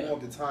little bit more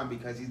of the time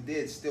because he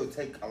did still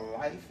take a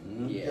life.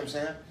 Mm-hmm. You know what I'm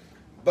saying?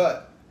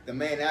 But the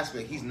main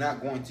aspect, he's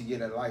not going to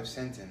get a life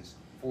sentence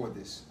for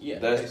this. Yeah,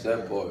 that's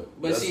that part.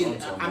 But see,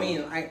 I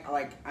mean, I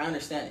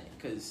understand it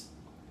because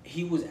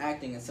he was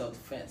acting in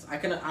self-defense. I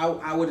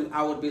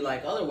would be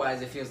like,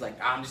 otherwise it feels like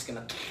I'm just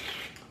gonna.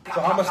 So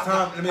how much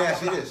time? Let me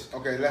ask you this.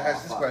 Okay, let's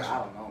ask this question. I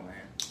don't know, man.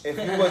 If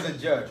you was a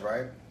judge,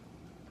 right,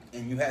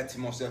 and you had to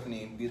most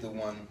definitely be the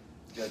one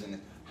judging it,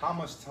 how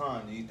much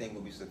time do you think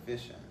would be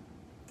sufficient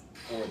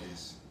for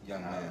this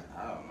young man?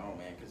 I don't know,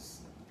 man,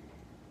 because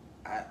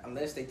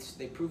unless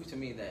they prove to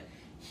me that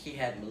he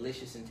had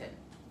malicious intent.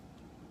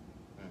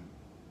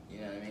 You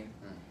know what I mean?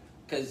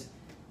 Because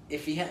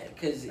if he had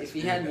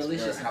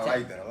malicious intent, I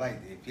like that.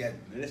 If he had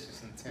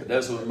malicious intent, but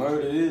that's what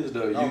murder is,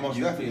 though. Most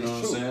definitely, you know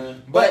what I'm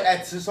saying?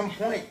 But to some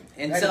point,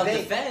 in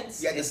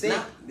self-defense, it's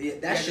not.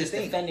 That's just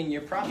defending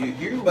your property.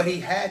 But he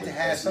had to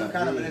have some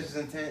kind of malicious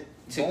intent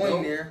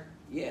going there.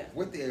 Yeah,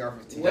 with the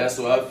AR-15. That's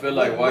what I feel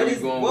like. Why you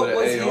going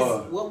with an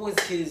AR? What was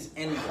his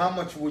end? How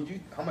much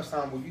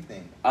time would you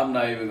think? I'm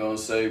not even gonna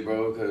say,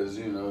 bro, because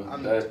I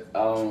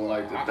don't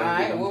like to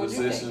think in them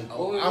position.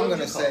 I'm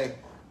gonna say,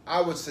 I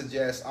would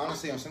suggest,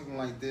 honestly, on something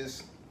like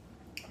this,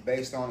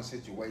 based on the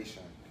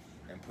situation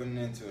and putting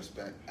into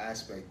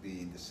aspect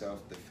the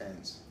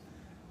self-defense.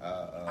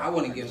 I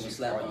wouldn't give him a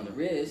slap on the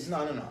wrist.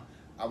 No.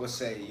 I would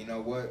say, you know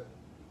what,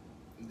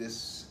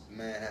 this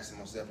man has to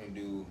most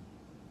definitely do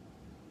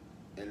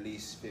at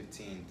least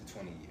 15 to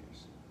 20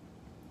 years.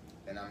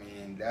 And I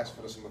mean, that's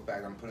for the simple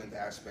fact I'm putting into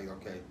aspect,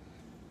 okay,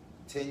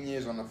 10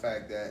 years on the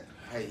fact that,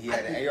 hey, he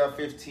had an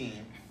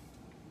AR-15,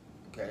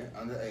 okay,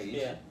 underage.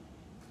 Yeah.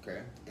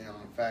 Okay, and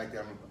on the fact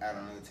that I'm gonna add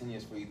another 10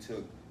 years where he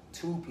took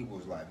 2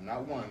 people's life,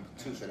 not 1, but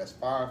 2, so that's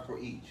 5 for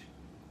each. You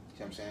see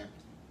what I'm saying?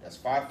 That's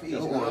 5 for each. I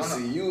don't want to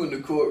see you in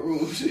the courtroom.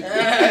 I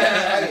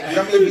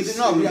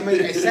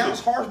mean, it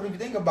sounds harsh, but if you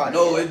think about it.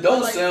 No, it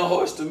don't sound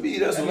harsh to me.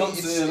 That's what I'm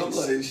saying. I'm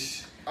like,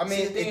 I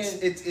mean,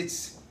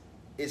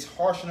 it's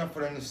harsh enough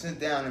for them to sit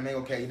down and make,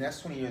 okay,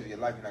 that's 20 years of your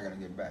life you're not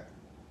gonna get back.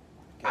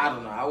 Okay. I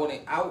don't know. I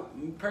wouldn't.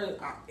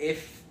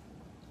 If.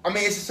 I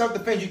mean, it's a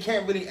self-defense. You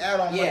can't really add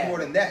on much more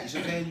than that. You see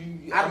what I'm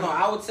saying? I don't know.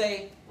 I would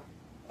say,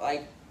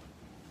 like.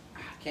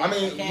 You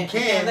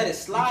can let it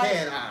slide.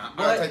 You can.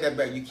 I'll take that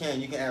back. You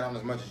can add on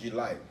as much as you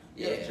like.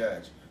 You're a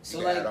judge. So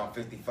you can add on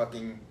 50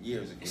 fucking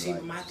years if you see,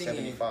 like. my thing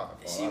 75.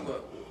 is,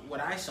 what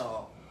I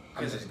saw.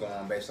 I'm just going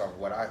on based off of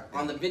what I think.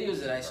 On the videos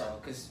that I saw,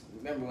 because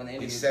remember when they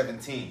interviewed. He's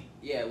 17.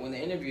 Yeah, when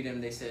they interviewed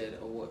him, they said,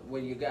 "Oh, what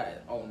do you got?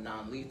 Oh,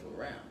 non-lethal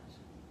rounds,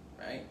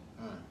 right?"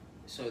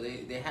 So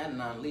they had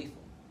non-lethal.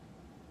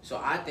 So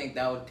I think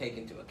that would take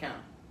into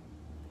account.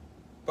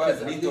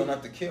 But lethal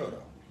enough to kill,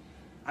 though.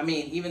 I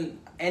mean, even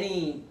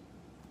any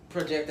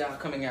projectile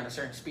coming at a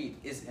certain speed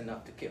is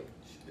enough to kill.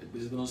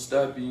 It's gonna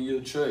stop you in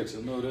your tracks.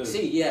 I know that.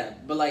 See, yeah,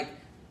 but like,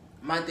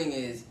 my thing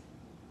is,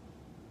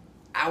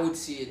 I would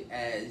see it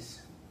as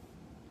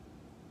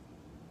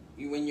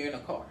when you're in a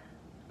car,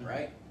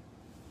 right?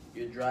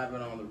 You're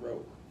driving on the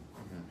road.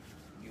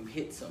 You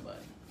hit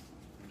somebody.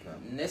 Okay.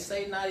 And let's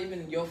say not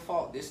even your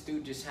fault. This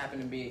dude just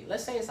happened to be.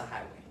 Let's say it's a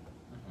highway.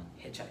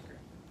 Hitchhiker.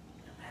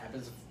 It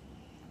happens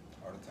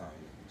all the time.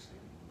 Yeah.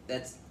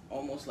 That's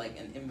almost like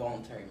an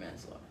involuntary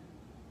manslaughter.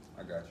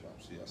 I got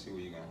you. I see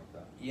where you're going with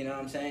that. You know what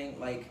I'm saying?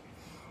 Like,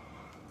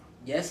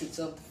 yes, it's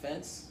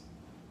self-defense.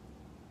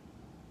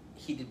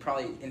 He did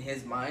probably, in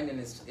his mind, in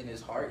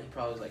his heart, he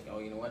probably was like, oh,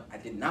 you know what? I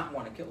did not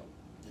want to kill him.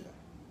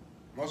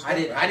 Yeah.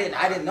 I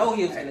didn't know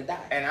he was gonna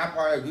die. And I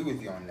probably agree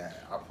with you on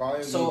that. I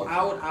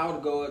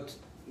would go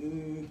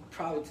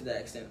probably to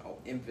that extent. Oh,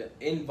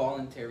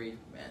 involuntary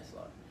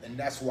manslaughter. And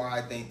that's why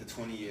I think the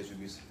 20 years would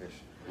be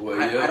sufficient. Well,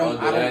 yeah, I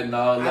don't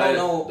know.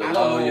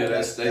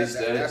 That states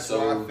that. That's so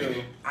why I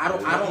feel. I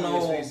don't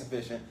know. Would be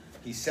sufficient.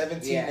 He's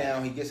 17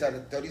 now. He gets out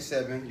at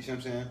 37. You see what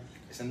I'm saying?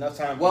 It's enough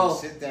time for him to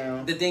sit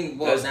down. The thing,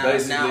 that's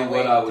basically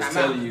what I was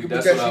telling you.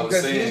 That's what I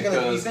was saying.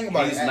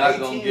 Because he's not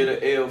going to get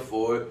an L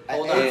for it.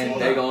 And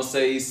they're going to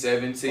say he's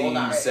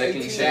 17,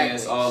 second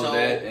chance, all of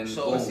that. And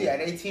boom. See, at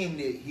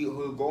 18,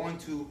 he'll go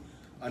into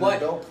an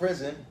adult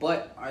prison.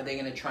 But are they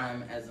going to try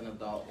him as an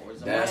adult or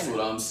as a That's minor?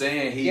 what I'm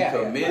saying. He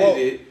committed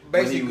it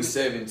when he was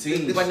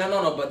 17. But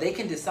no. But they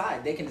can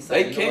decide. They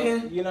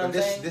can. You know what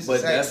I'm saying?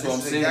 But that's what I'm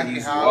saying.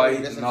 He's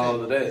white and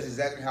all of that. This is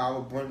exactly how I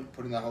would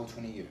put in that whole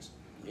 20 years.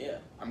 Yeah.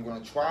 I'm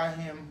going to try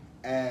him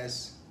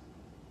as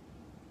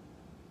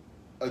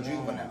a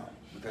juvenile.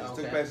 Because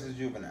it took place as a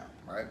juvenile,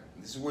 right?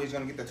 This is where he's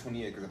going to get that 20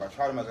 years. Because if I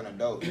tried him as an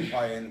adult, he'd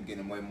probably end up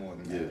getting way more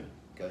than that.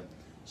 Okay?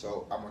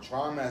 So I'm going to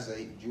try him as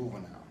a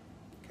juvenile.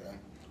 Okay?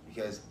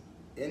 Because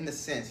in the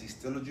sense, he's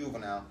still a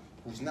juvenile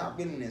who's not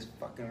been in his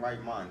fucking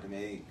right mind to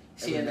make.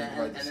 See, and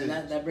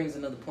that brings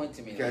another point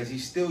to me. Because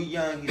he's still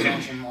young, he's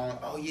on some,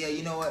 oh yeah,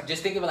 you know what?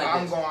 Just think of it like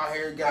I'm this. going out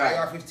here, got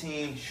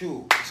AR-15,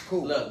 shoot, it's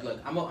cool. Look,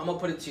 I'm gonna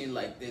put it to you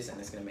like this, and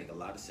it's gonna make a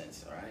lot of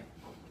sense. All right,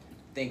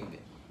 think of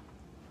it.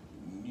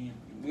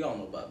 We all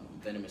know about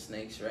venomous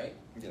snakes, right?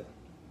 Yeah.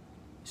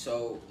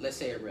 So let's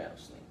say a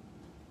rattlesnake.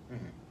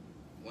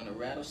 When a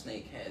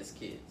rattlesnake has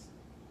kids,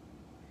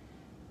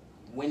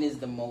 when is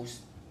the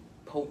most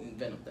potent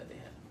venom that they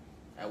have?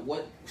 At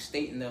what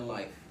state in their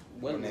life?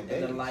 When in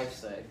their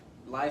lifespan,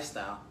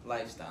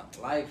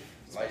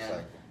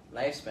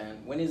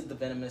 when is the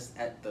venomous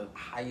at the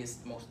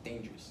highest, most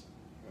dangerous?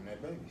 When they're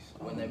babies.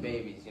 When they're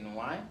babies. You know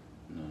why?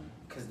 No.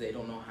 Because they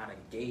don't know how to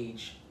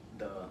gauge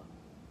the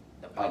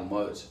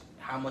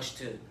how much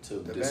to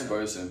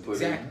disperse and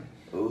put in.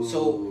 Ooh.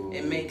 So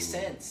it makes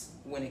sense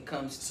when it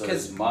comes to. So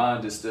his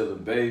mind is still a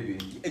baby.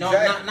 No,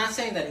 not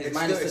saying that his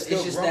mind is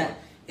still.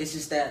 It's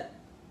just that.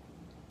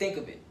 Think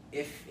of it.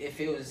 If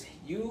it was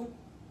you,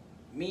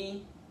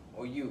 me,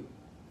 or you,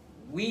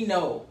 we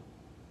know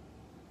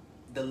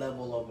the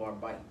level of our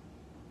bite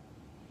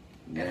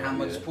and how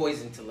much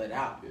poison to let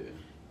out. Yeah.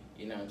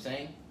 You know what I'm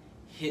saying?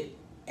 Hit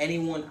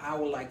anyone, I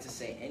would like to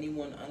say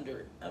anyone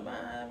under, I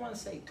want to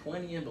say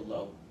 20 and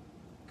below.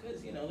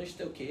 Because, you know, they're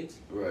still kids.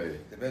 Right.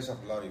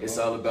 It's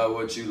all about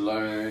what you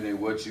learn and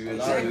what you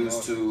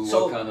introduce to,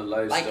 so, what kind of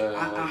lifestyle.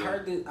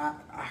 Like,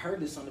 I heard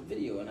this on the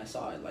video and I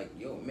saw it. Like,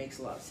 yo, it makes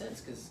a lot of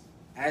sense because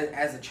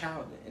as a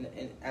child and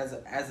as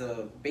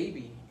a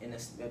baby in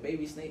a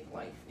baby snake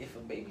life, if a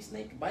baby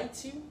snake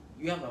bites you,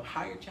 you have a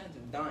higher chance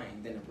of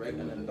dying than a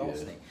regular adult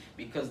snake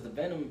because the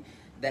venom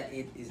that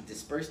it is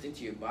dispersed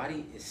into your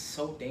body is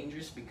so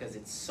dangerous because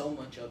it's so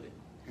much of it.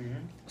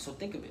 So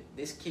think of it.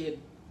 This kid,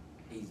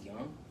 he's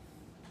young.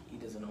 He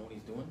doesn't know what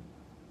he's doing.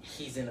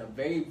 He's in a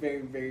very,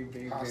 very, very,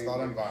 very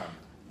hostile environment.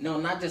 No,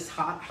 not just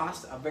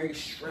hostile. A very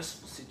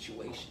stressful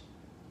situation.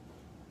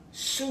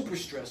 Super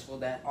stressful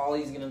that all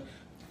he's gonna.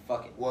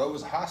 Fuck it. Well, it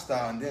was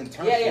hostile and then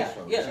turned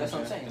stressful. Yeah, that's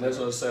what I'm saying. And that's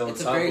what I'm saying. On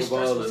top of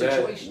all of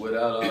that,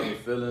 without all the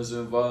feelings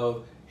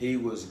involved, he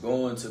was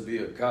going to be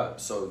a cop.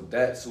 So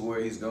that's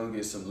where he's going to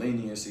get some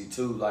leniency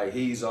too. Like,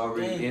 he's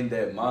already in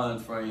that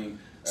mind frame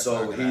So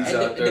not gonna he's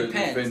happen. out there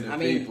depends. defending I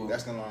mean, people.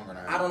 That's no longer gonna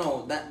happen. I don't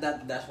know.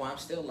 That's why I'm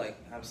still like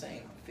I'm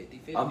saying I'm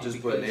 50-50. I'm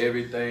just putting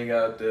everything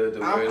out there to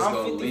where it's I'm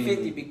gonna 50-50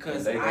 lean, because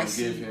and they gonna I give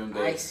see him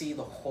I that. see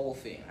the whole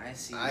thing. I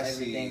see I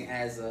everything see-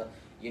 as a,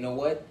 you know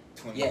what?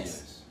 20 Yes,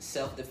 years.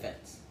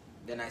 self-defense.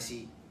 Then I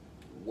see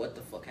what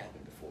the fuck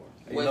happened before.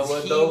 You know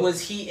what, though?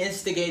 Was he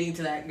instigating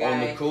to that guy?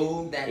 On the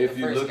cool, that if the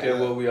you first look guy- at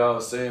what we all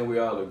saying, we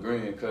all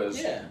agreeing.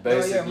 Because Yeah.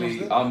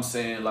 basically, most I'm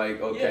saying,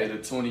 like, okay, Yeah.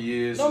 the 20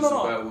 years No, is no,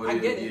 no, about what I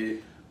it'll get it. get,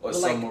 or But,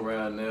 like, somewhere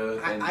around there.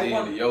 And I then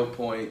want- to your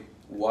point,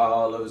 why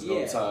all of it's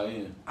going Yeah. to tie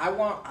in. I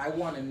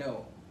want to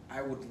know.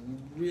 I would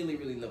really,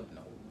 really love to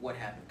know what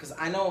happened because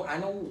I know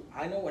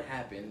what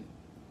happened.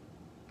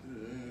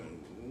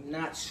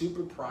 Not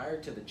super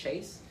prior to the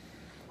chase,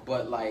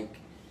 but like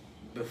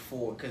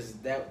before, because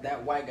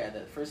that white guy,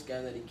 that first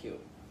guy that he killed,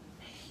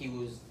 he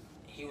was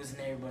in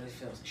everybody's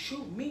face.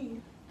 Shoot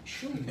me.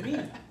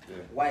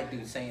 White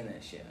dude saying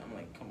that shit. I'm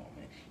like, come on,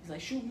 man. He's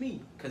like, shoot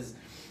me, because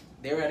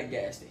they were at a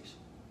gas station.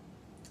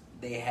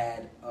 They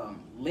had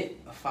lit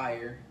a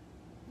fire,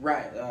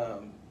 right?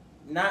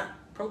 Not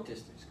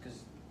protesters, because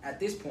at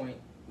this point,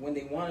 when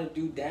they want to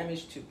do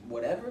damage to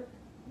whatever,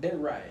 they're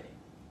rioting.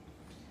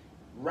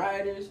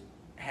 Rioters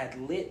had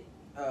lit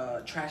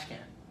a trash can,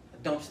 a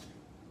dumpster,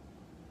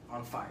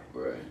 on fire,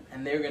 Right.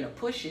 and they're gonna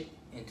push it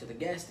into the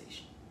gas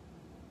station.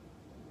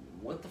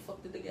 What the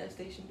fuck did the gas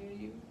station do to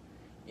you?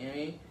 You know what I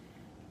mean?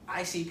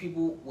 I see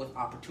people with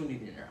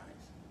opportunity in their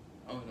eyes.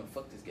 I'm gonna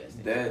fuck this gas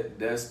station.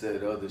 That's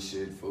that other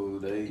shit, fool.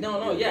 They No.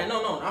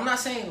 I'm not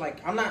saying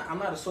like I'm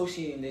not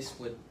associating this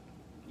with,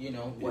 you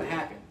know, what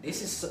happened.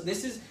 This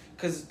is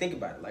because think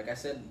about it. Like I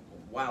said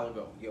a while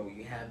ago, yo,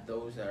 you have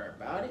those that are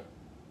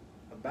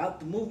about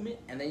the movement,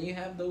 and then you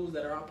have those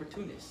that are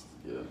opportunists.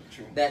 Yeah.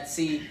 True. That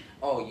see,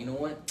 oh, you know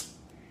what?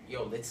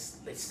 Yo, let's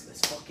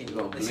fucking We're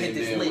gonna let's hit blend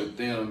this in lit. with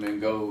them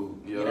and go.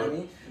 You know what I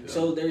mean? Yeah.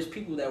 So there's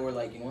people that were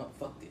like, you know what?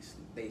 Fuck this.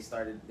 They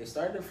started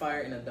a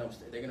fire in a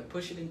dumpster. They're gonna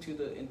push it into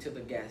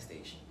the gas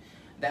station.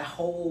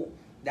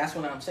 That's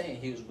what I'm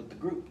saying. He was with the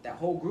group. That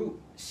whole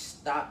group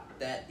stopped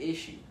that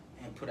issue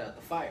and put out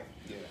the fire.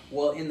 Yeah.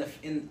 Well,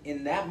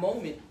 in that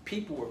moment,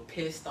 people were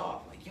pissed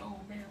off. Like, yo,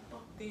 man,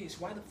 fuck this.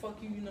 Why the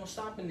fuck you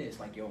stopping this?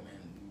 Like, yo,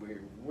 man,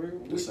 we're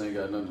This ain't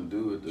got nothing to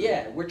do with that.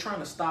 yeah, we're trying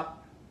to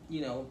stop,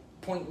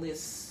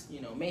 pointless,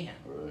 mayhem.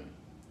 Right.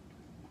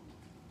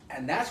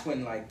 And that's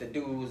when, like, the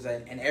dude was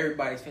in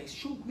everybody's face,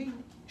 shoot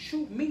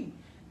me.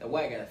 The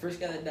white guy, the first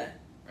guy that died,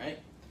 right?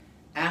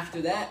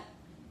 After that,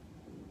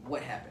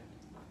 what happened?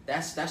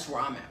 That's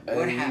where I'm at.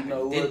 What Hey, happened? You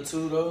know what,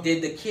 too, though?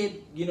 Did the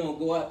kid,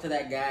 go up to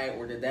that guy,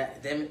 or did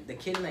the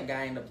kid and that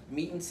guy end up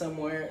meeting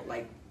somewhere?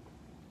 Like,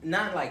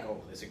 not like,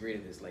 oh, let's agree to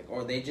this. Like,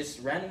 or they just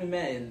randomly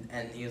met,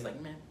 and he was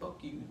like, man, fuck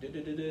you.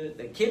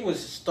 The kid was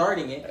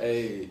starting it.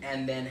 Hey.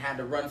 And then had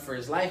to run for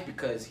his life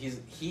because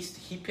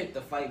he picked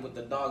a fight with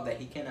the dog that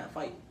he cannot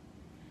fight.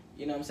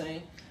 You know what I'm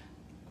saying?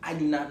 I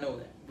do not know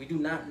that. We do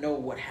not know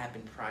what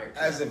happened prior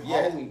to As that.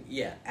 of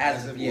yet.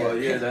 As of yet. Well,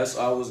 yeah, that's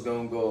I was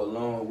gonna go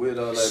along with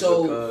all that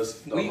So,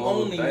 because the we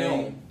whole only thing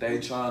know- they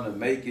trying to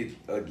make it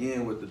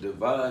again with the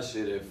divide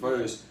shit at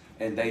first,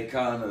 and they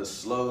kind of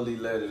slowly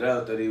let it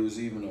out that he was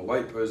even a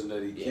white person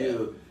that he Yeah.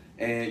 killed,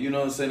 and you know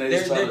what I'm saying? They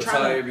just They're trying to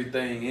trying tie to-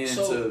 everything in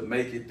so- to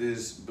make it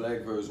this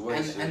black versus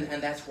white shit.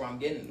 And that's where I'm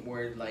getting,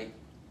 where like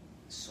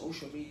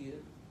social media,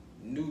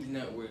 news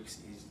networks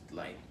is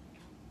like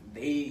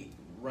they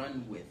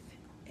run with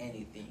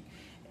anything.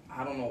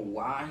 I don't know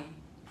why.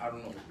 I don't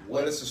know what.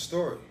 Well, it's a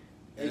story.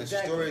 And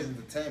Exactly. the story is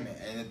entertainment.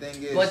 And the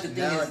thing is, But the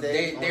thing is,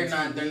 nowadays they're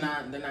on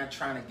not TV,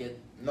 trying to get.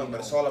 No,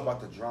 but it's all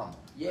about the drama.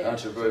 yeah.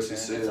 Controversy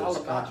It's sells. all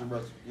about-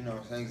 Controversy. You know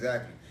what I'm saying?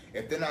 Exactly.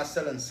 If they're not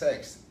selling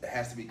sex, it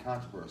has to be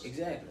controversy.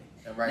 Exactly.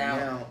 And right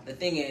now, the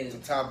thing is, to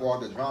top all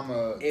the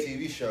drama It-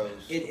 TV shows.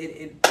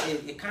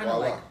 it kind of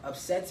Voila. like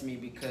upsets me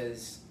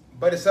because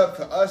But it's up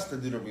to us to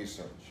do the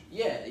research.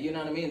 yeah, you know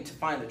what I mean, to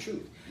find the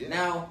truth. Yeah.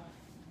 Now,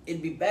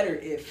 it'd be better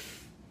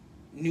if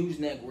news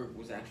network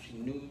was actually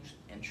news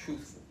and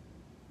truthful.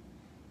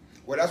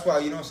 Well, that's why,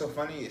 what's so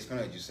funny? It's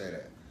funny that you say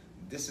that.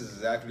 This is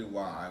exactly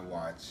why I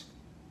watch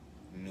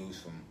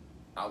news from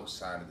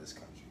outside of this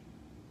country.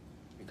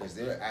 Because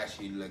they're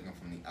actually looking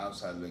from the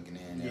outside looking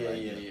in. They're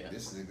like, Yeah.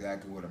 This is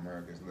exactly what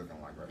America is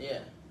looking like right now. Yeah,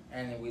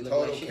 and we look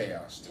Total like shit.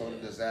 chaos, total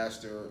Yeah.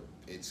 disaster.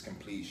 It's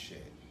complete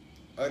shit.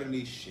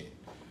 Utterly shit.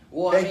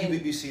 Well, Thank I mean, you,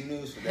 BBC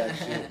News, for that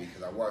shit,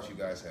 because I watch you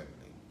guys heavily.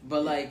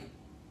 but like,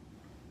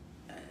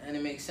 and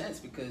it makes sense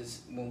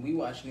because when we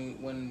watch news,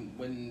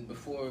 when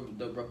before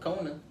the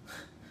Racona,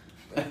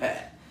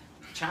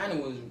 China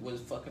was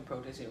fucking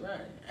protesting right,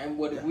 and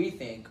what did we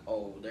think?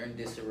 Oh, they're in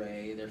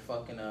disarray, they're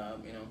fucking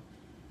up,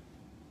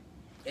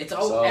 It's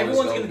always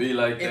everyone's gonna be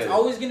like It's that.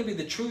 always gonna be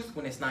the truth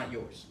when it's not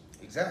yours.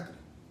 Exactly.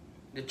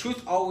 The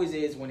truth always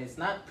is when it's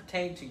not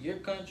pertaining to your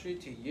country,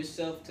 to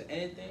yourself, to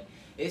anything.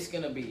 It's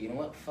gonna be, you know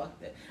what? Fuck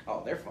that.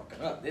 Oh, they're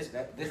fucking up. This.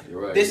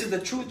 You're right. This is the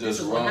truth. This Just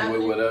is what run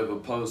happened. with whatever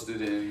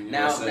posted and you know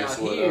Now what I'm saying,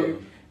 so whatever.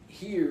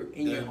 here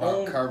in They're your about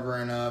own.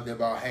 covering up. They're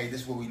about, hey,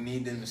 this is what we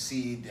need them to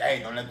see.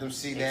 Hey, don't let them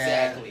see that.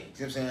 Exactly.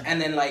 See what I'm saying?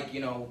 And then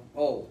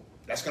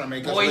That's gonna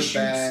make us look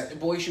bad.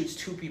 Boy shoots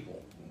 2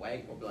 people,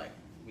 white or black.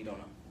 We don't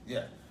know.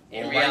 Yeah.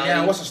 In Well, reality, right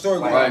now, what's the story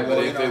going Right, on? but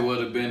Well, if it would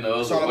have been the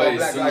it's other all way, about as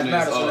Black soon Lives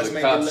Matter, as so all let's the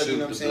make it cops look, you shoot know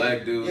the what I'm black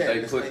saying? dude, Yeah, they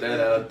let's put make that it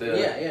out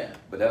there. Yeah.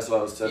 But that's what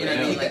I was telling You know what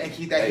I him. mean? Like,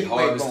 keep that They heat wave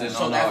harvesting going.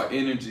 So on that- our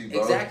energy,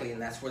 bro. Exactly,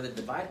 and that's where the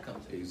divide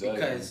comes in. Exactly.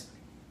 Because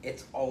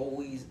it's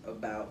always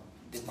about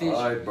division.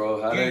 All right,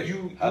 bro.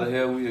 How the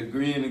hell we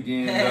agreeing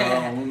again?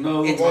 I don't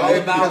know. It's Well, all it's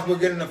about- because we're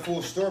getting a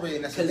full story,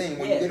 and that's the 'Cause, thing.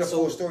 When yeah, you get a so-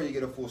 full story, you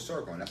get a full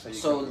circle, and that's how you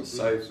So- come to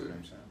Cipher. conclusions, you know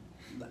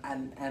what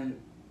I'm saying?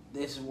 And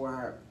this is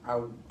where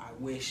I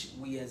wish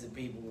we as a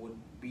people would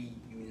be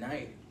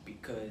united,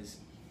 because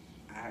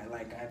I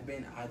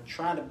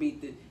try to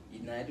beat the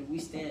united we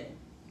stand,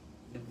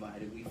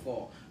 divided we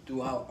fall.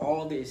 Throughout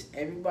all this,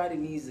 everybody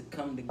needs to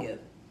come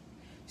together.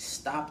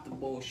 Stop the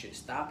bullshit.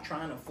 Stop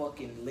trying to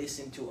fucking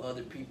listen to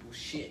other people's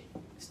shit.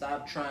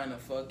 Stop trying to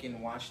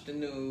fucking watch the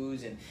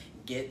news and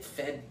get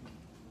fed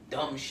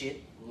dumb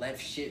shit,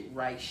 left shit,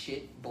 right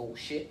shit,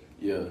 bullshit.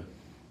 Yeah.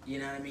 You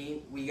know what I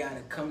mean? We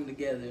gotta come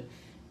together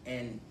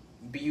and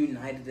be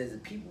united as a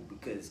people,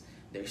 because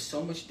there's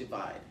so much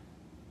divide.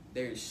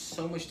 There's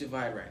so much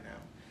divide right now.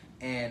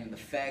 And the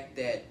fact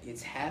that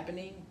it's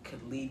happening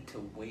could lead to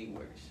way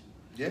worse.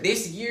 Yeah.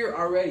 This year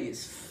already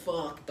is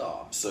fucked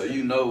off. So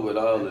you know, with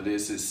all of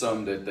this, it's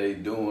something that they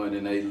doing,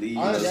 and they lead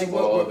us Honestly, for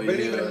all the believe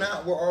it or years.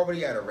 not, we're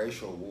already at a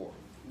racial war.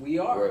 We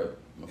are. Right. You know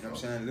what I'm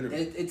saying? Literally.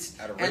 It's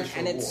At a racial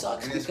and it war.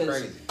 sucks And it's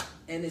because crazy.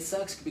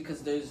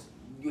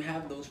 you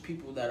have those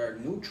people that are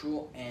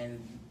neutral,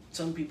 and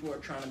some people are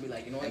trying to be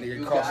like, you know what, And they get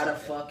you crossed- gotta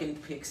fucking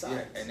pick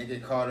sides. Yeah, and they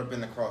get caught up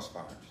in the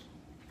crossfires.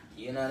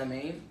 You know what I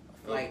mean?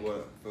 Like,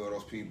 for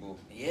those people.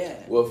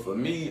 yeah. Well, for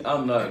me,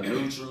 I'm not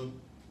neutral.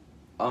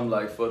 I'm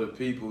like for the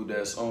people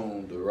that's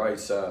on the right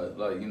side,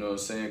 like, you know what I'm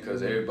saying?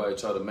 Because everybody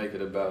try to make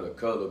it about a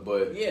color,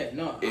 but Yeah,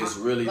 no. it's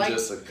really like,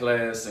 just a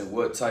class and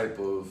what type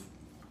of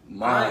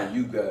mind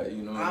you got,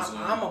 you know what I'm saying?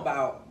 I'm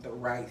about the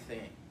right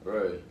thing.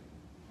 Right.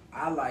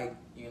 I like,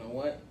 you know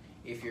what?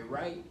 If you're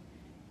right,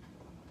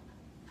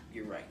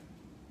 you're right.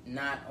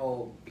 Not,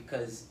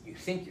 because you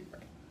think you're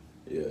right.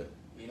 Yeah.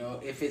 You know,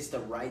 if it's the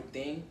right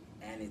thing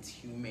and it's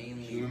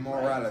humanely Human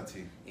right.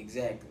 morality.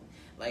 Exactly.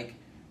 Like,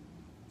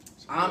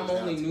 So it I'm goes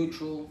only down to-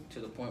 neutral to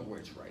the point where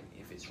it's right.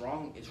 If it's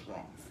wrong, it's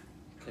wrong.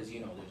 Because,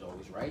 you know, there's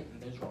always right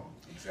and there's wrong.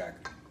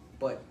 Exactly.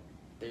 But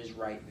there's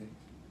right in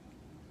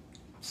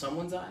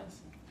someone's eyes.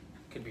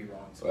 Could be wrong.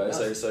 in Right.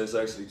 someone else's. So it's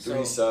actually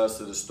three sides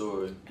to the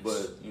story,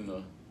 but, you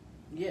know.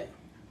 Yeah.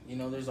 You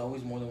know, there's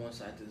always more than one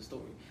side to the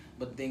story.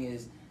 But the thing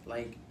is,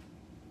 like,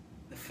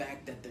 the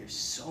fact that there's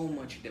so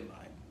much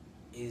divide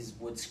is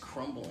what's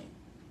crumbling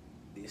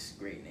this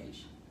great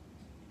nation.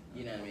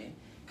 You know what I mean?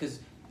 Because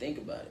think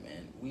about it,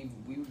 man. We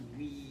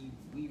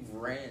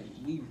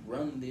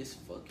run this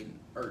fucking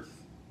earth.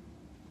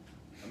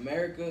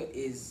 America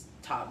is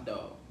top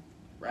dog,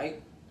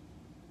 right?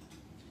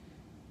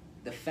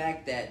 The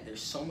fact that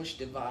there's so much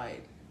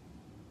divide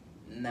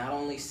not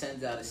only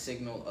sends out a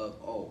signal of,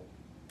 oh,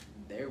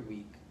 they're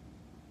weak,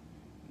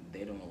 they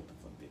don't know what the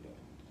fuck they're doing.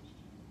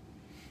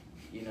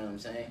 You know what I'm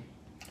saying?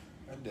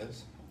 That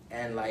does.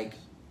 And like,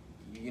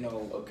 you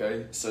know,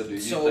 Okay, so do you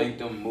think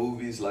them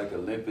movies like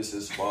Olympus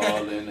Is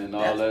Falling and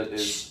all that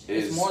is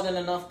it's more than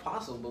enough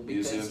possible,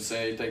 you see what I'm because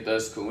saying? You think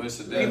that's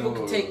coincidental? People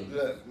can or- take-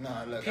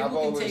 Look.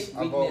 people can take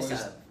weakness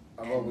out.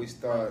 I've always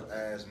thought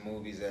as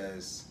movies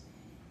as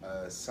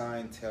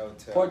sign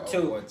telltale Part of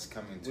 2. what's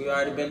coming to We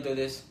already been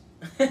America.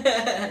 through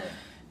this.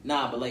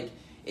 Nah, but like,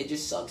 it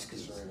just sucks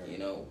because, Sorry, you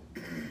know,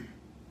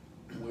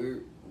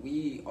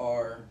 we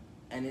are,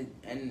 and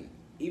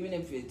even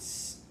if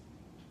it's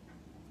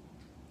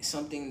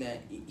something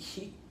that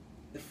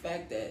the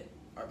fact that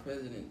our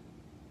president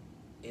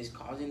is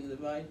causing the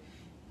divide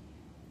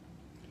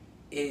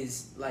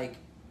is like,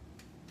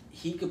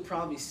 he could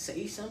probably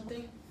say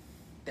something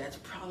that's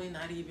probably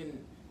not even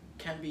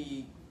can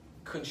be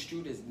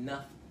construed as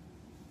nothing.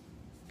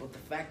 But the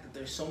fact that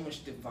there's so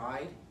much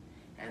divide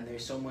and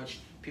there's so much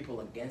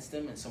people against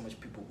him and so much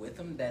people with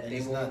him that And they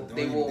he's not will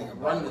doing anything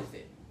about run it. with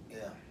it. Yeah.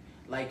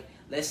 Like,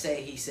 let's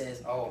say he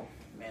says, "Oh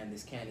man,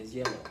 this can is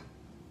yellow."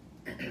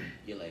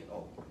 You're like,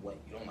 "Oh, what?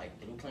 You don't like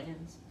blue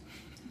cans?"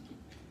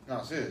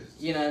 No, serious.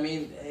 You know what I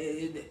mean?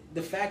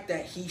 The fact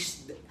that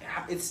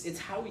it's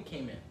how he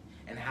came in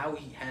and how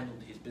he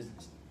handled his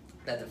business.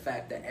 That the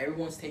fact that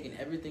everyone's taking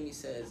everything he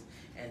says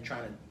and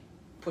trying to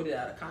put it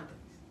out of context.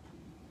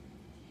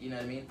 You know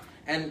what I mean?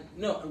 And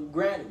no,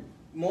 granted,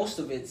 most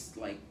of it's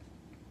like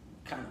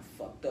kind of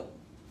fucked up.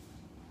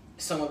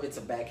 Some of it's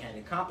a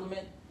backhanded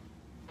compliment.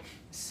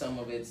 Some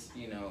of it's,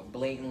 you know,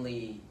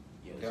 blatantly,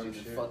 yo, this Dumb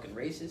dude's shit. fucking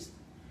racist.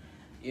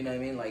 You know what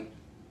I mean? Like,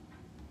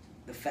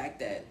 the fact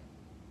that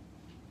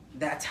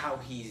that's how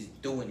he's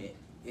doing it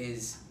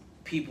is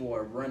people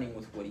are running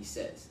with what he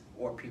says,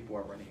 or people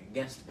are running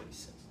against what he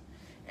says.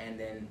 And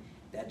then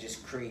that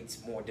just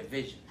creates more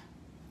division.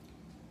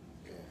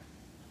 Yeah.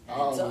 And I it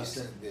always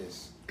sucks. said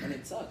this. And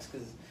it sucks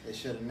because They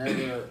should have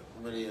never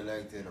really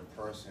elected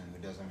a person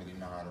who doesn't really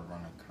know how to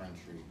run a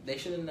country they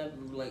should have never,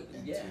 like,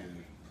 into yeah.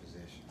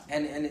 position.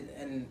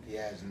 And He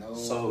has no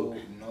So-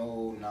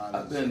 no knowledge.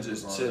 I've been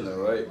just regardless chilling, of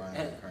right?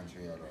 running the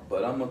country or the-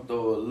 But I'm gonna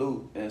throw a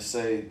loop and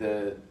say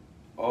that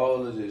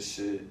all of this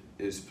shit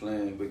is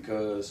planned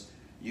because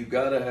you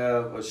gotta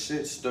have a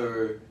shit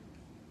stir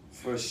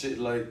for shit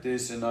like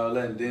this and all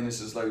that. And then it's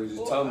just like we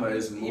just talking about,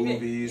 it's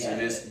movies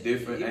and it's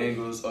different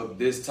angles of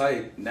this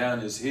type. Now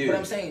it's here. But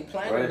I'm saying,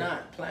 plan right?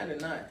 or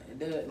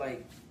not,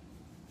 like,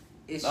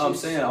 it's No, I'm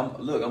just, saying,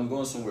 I'm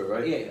going somewhere,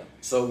 right? Yeah.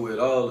 So with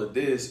all of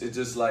this, it's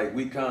just like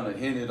we kind of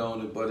hinted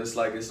on it, but it's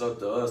like it's up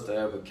to us to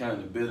have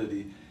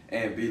accountability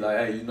and be like,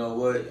 hey, you know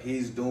what?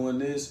 He's doing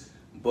this,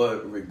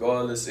 but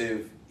regardless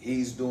if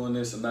he's doing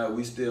this or not,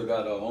 we still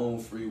got our own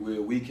free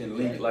will. We can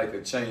link like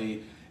a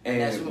chain.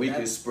 And we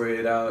can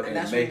spread out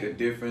and make a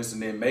difference.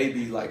 And then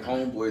maybe like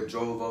homeboy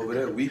drove over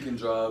there, we can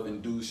drive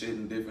and do shit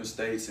in different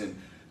states and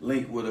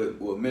link with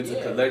a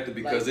mental collective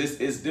because like,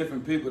 it's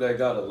different people that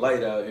got a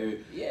light out here,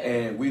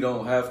 and we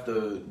don't have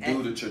to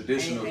do the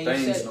traditional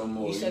things no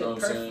more. You know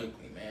what I'm saying?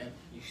 Man,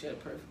 you said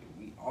it perfectly.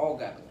 We all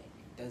got a link.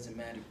 Doesn't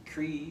matter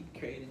creed,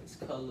 cadence,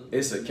 color.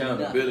 It's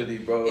accountability,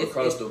 nothing. Bro,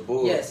 across the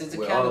board. Yes, it's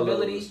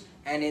accountability,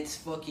 and it's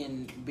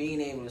fucking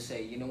being able to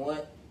say, you know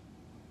what?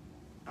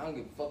 I don't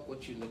give a fuck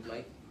what you look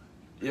like.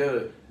 Yeah.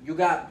 You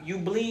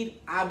bleed,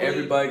 I bleed.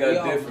 Everybody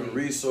got different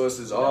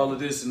resources, all of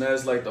this, and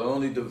that's like the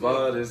only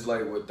divide is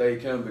like what they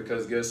can,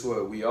 because guess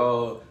what? We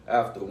all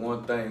after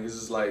one thing. It's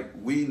just like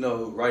we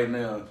know right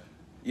now,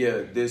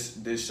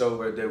 this show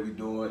right there we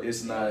doing,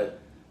 it's not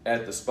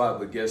at the spot,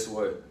 but guess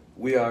what?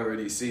 We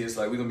already see it's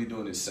like we're gonna be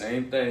doing the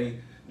same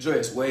thing,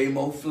 dressed way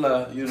more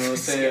fly, you know what I'm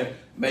saying?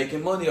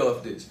 Making money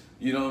off this.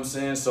 You know what I'm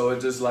saying? So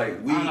it's just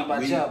like we. I don't know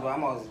about y'all, but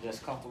I'm always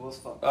just comfortable as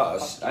fuck.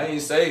 I didn't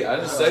say. I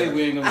didn't say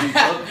we ain't gonna be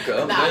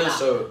comfortable. I'm damn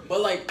sure.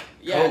 But like,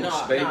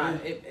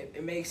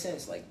 it makes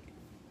sense. Like,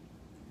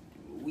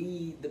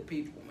 we the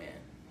people, man.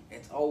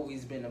 It's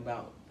always been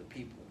about the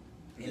people,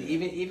 and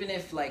even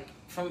if like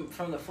from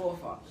the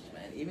forefathers,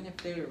 man. Even if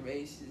they were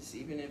racist,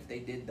 even if they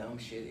did dumb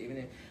shit,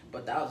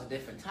 but that was a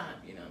different time.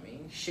 You know what I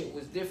mean? Shit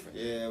was different.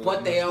 Yeah.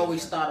 But they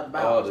always thought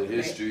about all the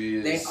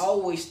history. They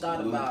always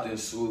thought about and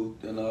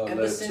swooped and all that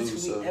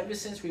too. Ever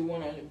since we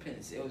won our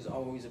independence, it was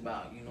always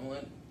about, you know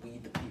what, we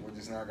the people. We're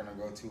just not gonna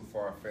go too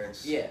far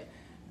fetched. Yeah.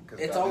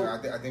 Because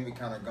I think we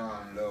kind of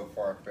gone a little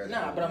far fetched.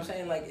 Nah, but I'm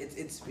saying like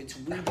it's we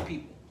the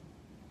people.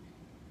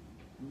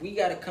 We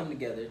got to come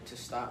together to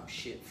stop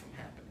shit from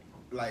happening.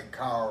 Like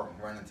Kyle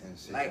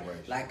Rennington's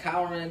situation. Like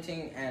Kyle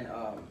Rennington and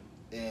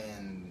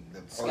the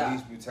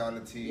police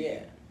brutality. Yeah.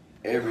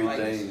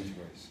 Everything.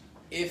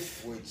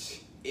 If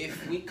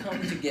we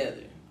come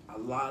together, a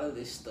lot of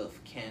this stuff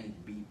can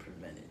be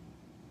prevented.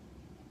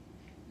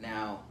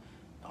 Now,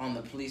 on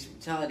the police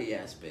brutality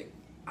aspect,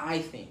 I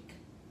think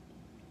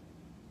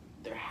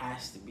there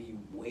has to be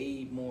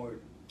way more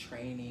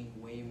training,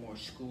 way more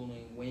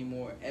schooling, way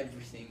more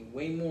everything,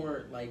 way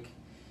more like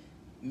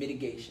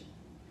mitigation,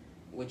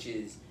 which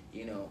is,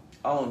 you know,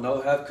 I don't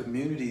know, have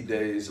community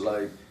days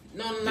like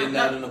getting not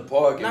out in the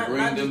park and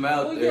bring them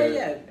out there.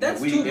 Yeah,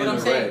 that's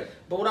true.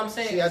 But what I'm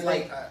saying is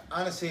like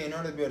honestly, in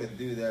order to be able to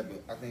do that,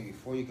 but I think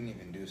before you can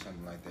even do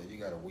something like that, you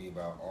got to weave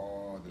out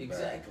all the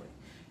exactly.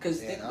 Because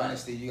think about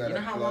honestly, it. You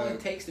know how long it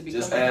takes to become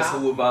just ask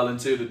who will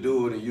volunteer to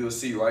do it, and you'll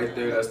see right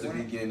there. That's the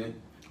beginning.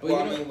 Well,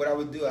 I mean, what I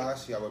would do,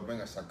 actually, I would bring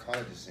a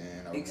psychologist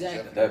in. I would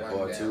that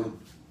part too.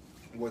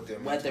 What their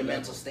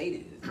mental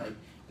state is like.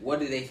 What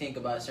do they think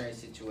about certain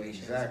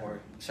situations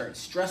or certain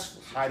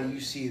stressful situations? How do you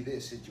see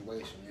this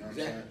situation? You know what I'm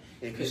saying?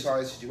 If you saw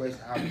this situation,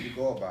 how would you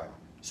go about it?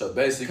 So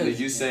basically,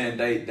 you saying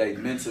they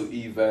mental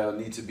eval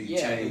need to be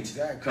changed.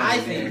 Exactly. I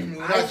think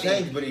not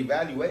changed, but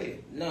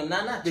evaluated. No,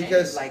 not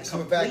because changed.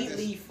 Like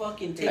completely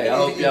fucking. Hey, I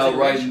hope y'all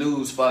write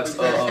news, Fox.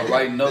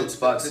 Write notes,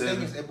 Fox. The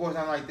thing is, it boils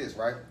down like this,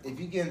 right? If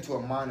you get into a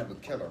mind of a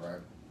killer,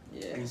 right?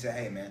 Yeah. And you say,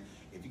 hey man,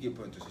 if you get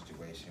put into a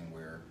situation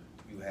where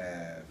you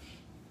have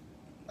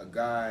a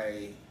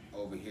guy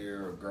over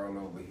here, a girl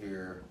over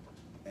here,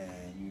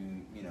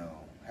 and you know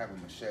have a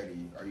machete,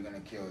 are you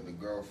gonna kill the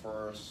girl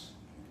first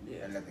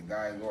and let the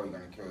guy go, or are you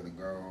gonna kill the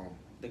girl,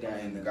 the guy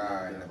and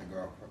let the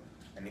girl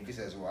first? And if he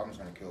says, well, I'm just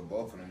gonna kill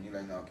both of them, you're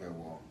like, no, okay,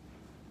 well,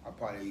 I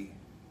probably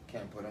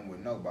can't put him with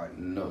nobody.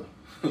 No.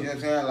 You know what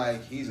I'm saying?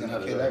 Like, he's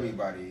gonna kill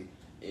everybody.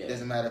 Yeah.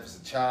 Doesn't matter if it's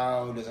a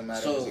child, doesn't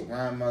matter if it's a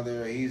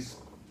grandmother,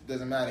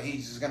 doesn't matter,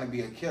 he's just gonna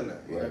be a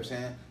killer. You know what I'm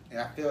saying? And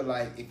I feel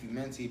like if you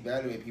mentally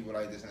evaluate people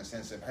like this in a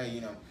sense of, hey,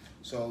 you know,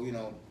 so, you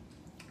know,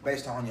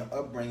 based on your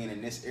upbringing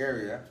in this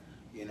area,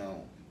 you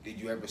know, did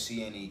you ever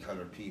see any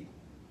colored people?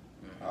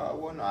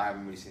 Well, no, I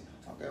haven't really seen.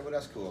 Okay, well,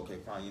 that's cool. Okay,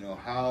 fine. You know,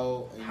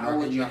 how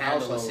would you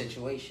handle a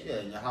situation? Yeah,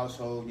 in your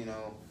household, you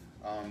know,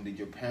 did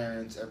your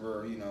parents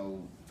ever, you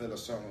know, feel a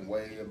certain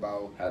way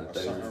about a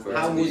certain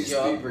how was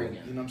your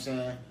upbringing? You know what I'm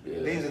saying? Yeah.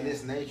 Things of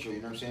this nature, you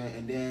know what I'm saying?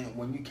 And then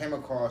when you came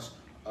across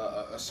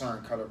a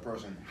certain colored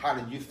person, how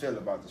did you feel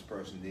about this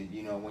person? Did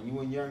you know when you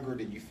were younger?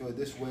 Did you feel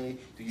this way?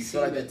 Did you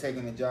feel like they're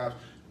taking the jobs?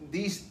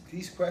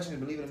 These questions,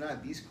 believe it or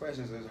not, these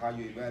questions is how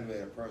you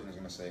evaluate a person. Is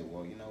gonna say,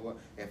 well, you know what?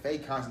 If they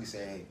constantly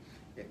say, hey,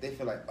 if they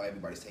feel like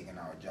everybody's taking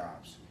our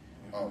jobs,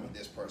 oh, but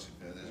this person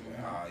feels this way.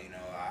 Oh, you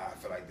know, I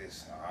feel like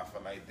this. I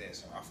feel like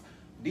this.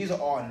 these are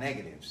all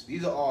negatives.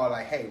 These are all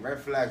like, hey, red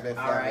flags, red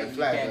flags, red flags,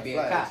 you can't red be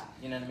flags. a cop.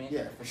 You know what I mean?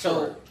 Yeah, for So,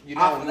 sure. You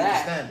off don't of meet the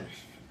that- standards.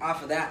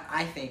 Off of that,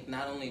 I think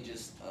not only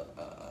just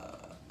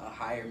a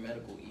higher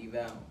medical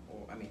eval,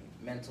 or I mean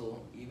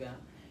mental eval,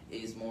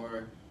 is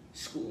more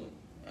schooling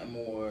and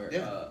more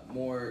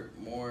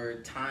more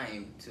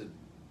time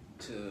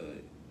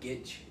to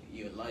get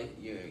your life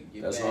your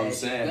That's badge what I'm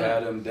saying. done.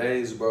 Have them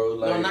days, bro.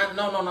 Like,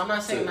 no, I'm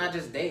not saying to not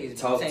just days. But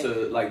talk I'm saying,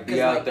 to, like, be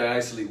 'cause, out like, there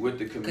actually with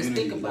the community,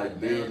 think about like, it,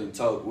 build man. and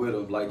talk with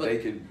them, like, But- they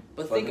can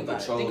But fucking think about it.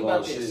 control Think all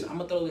about this. shit. I'm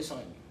gonna throw this on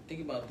you.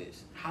 Think about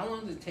this. How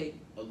long does it take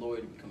a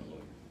lawyer to become a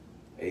lawyer?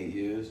 8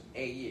 years.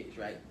 8 years,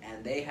 right?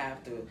 And they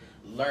have to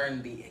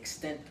learn the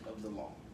extent of the law.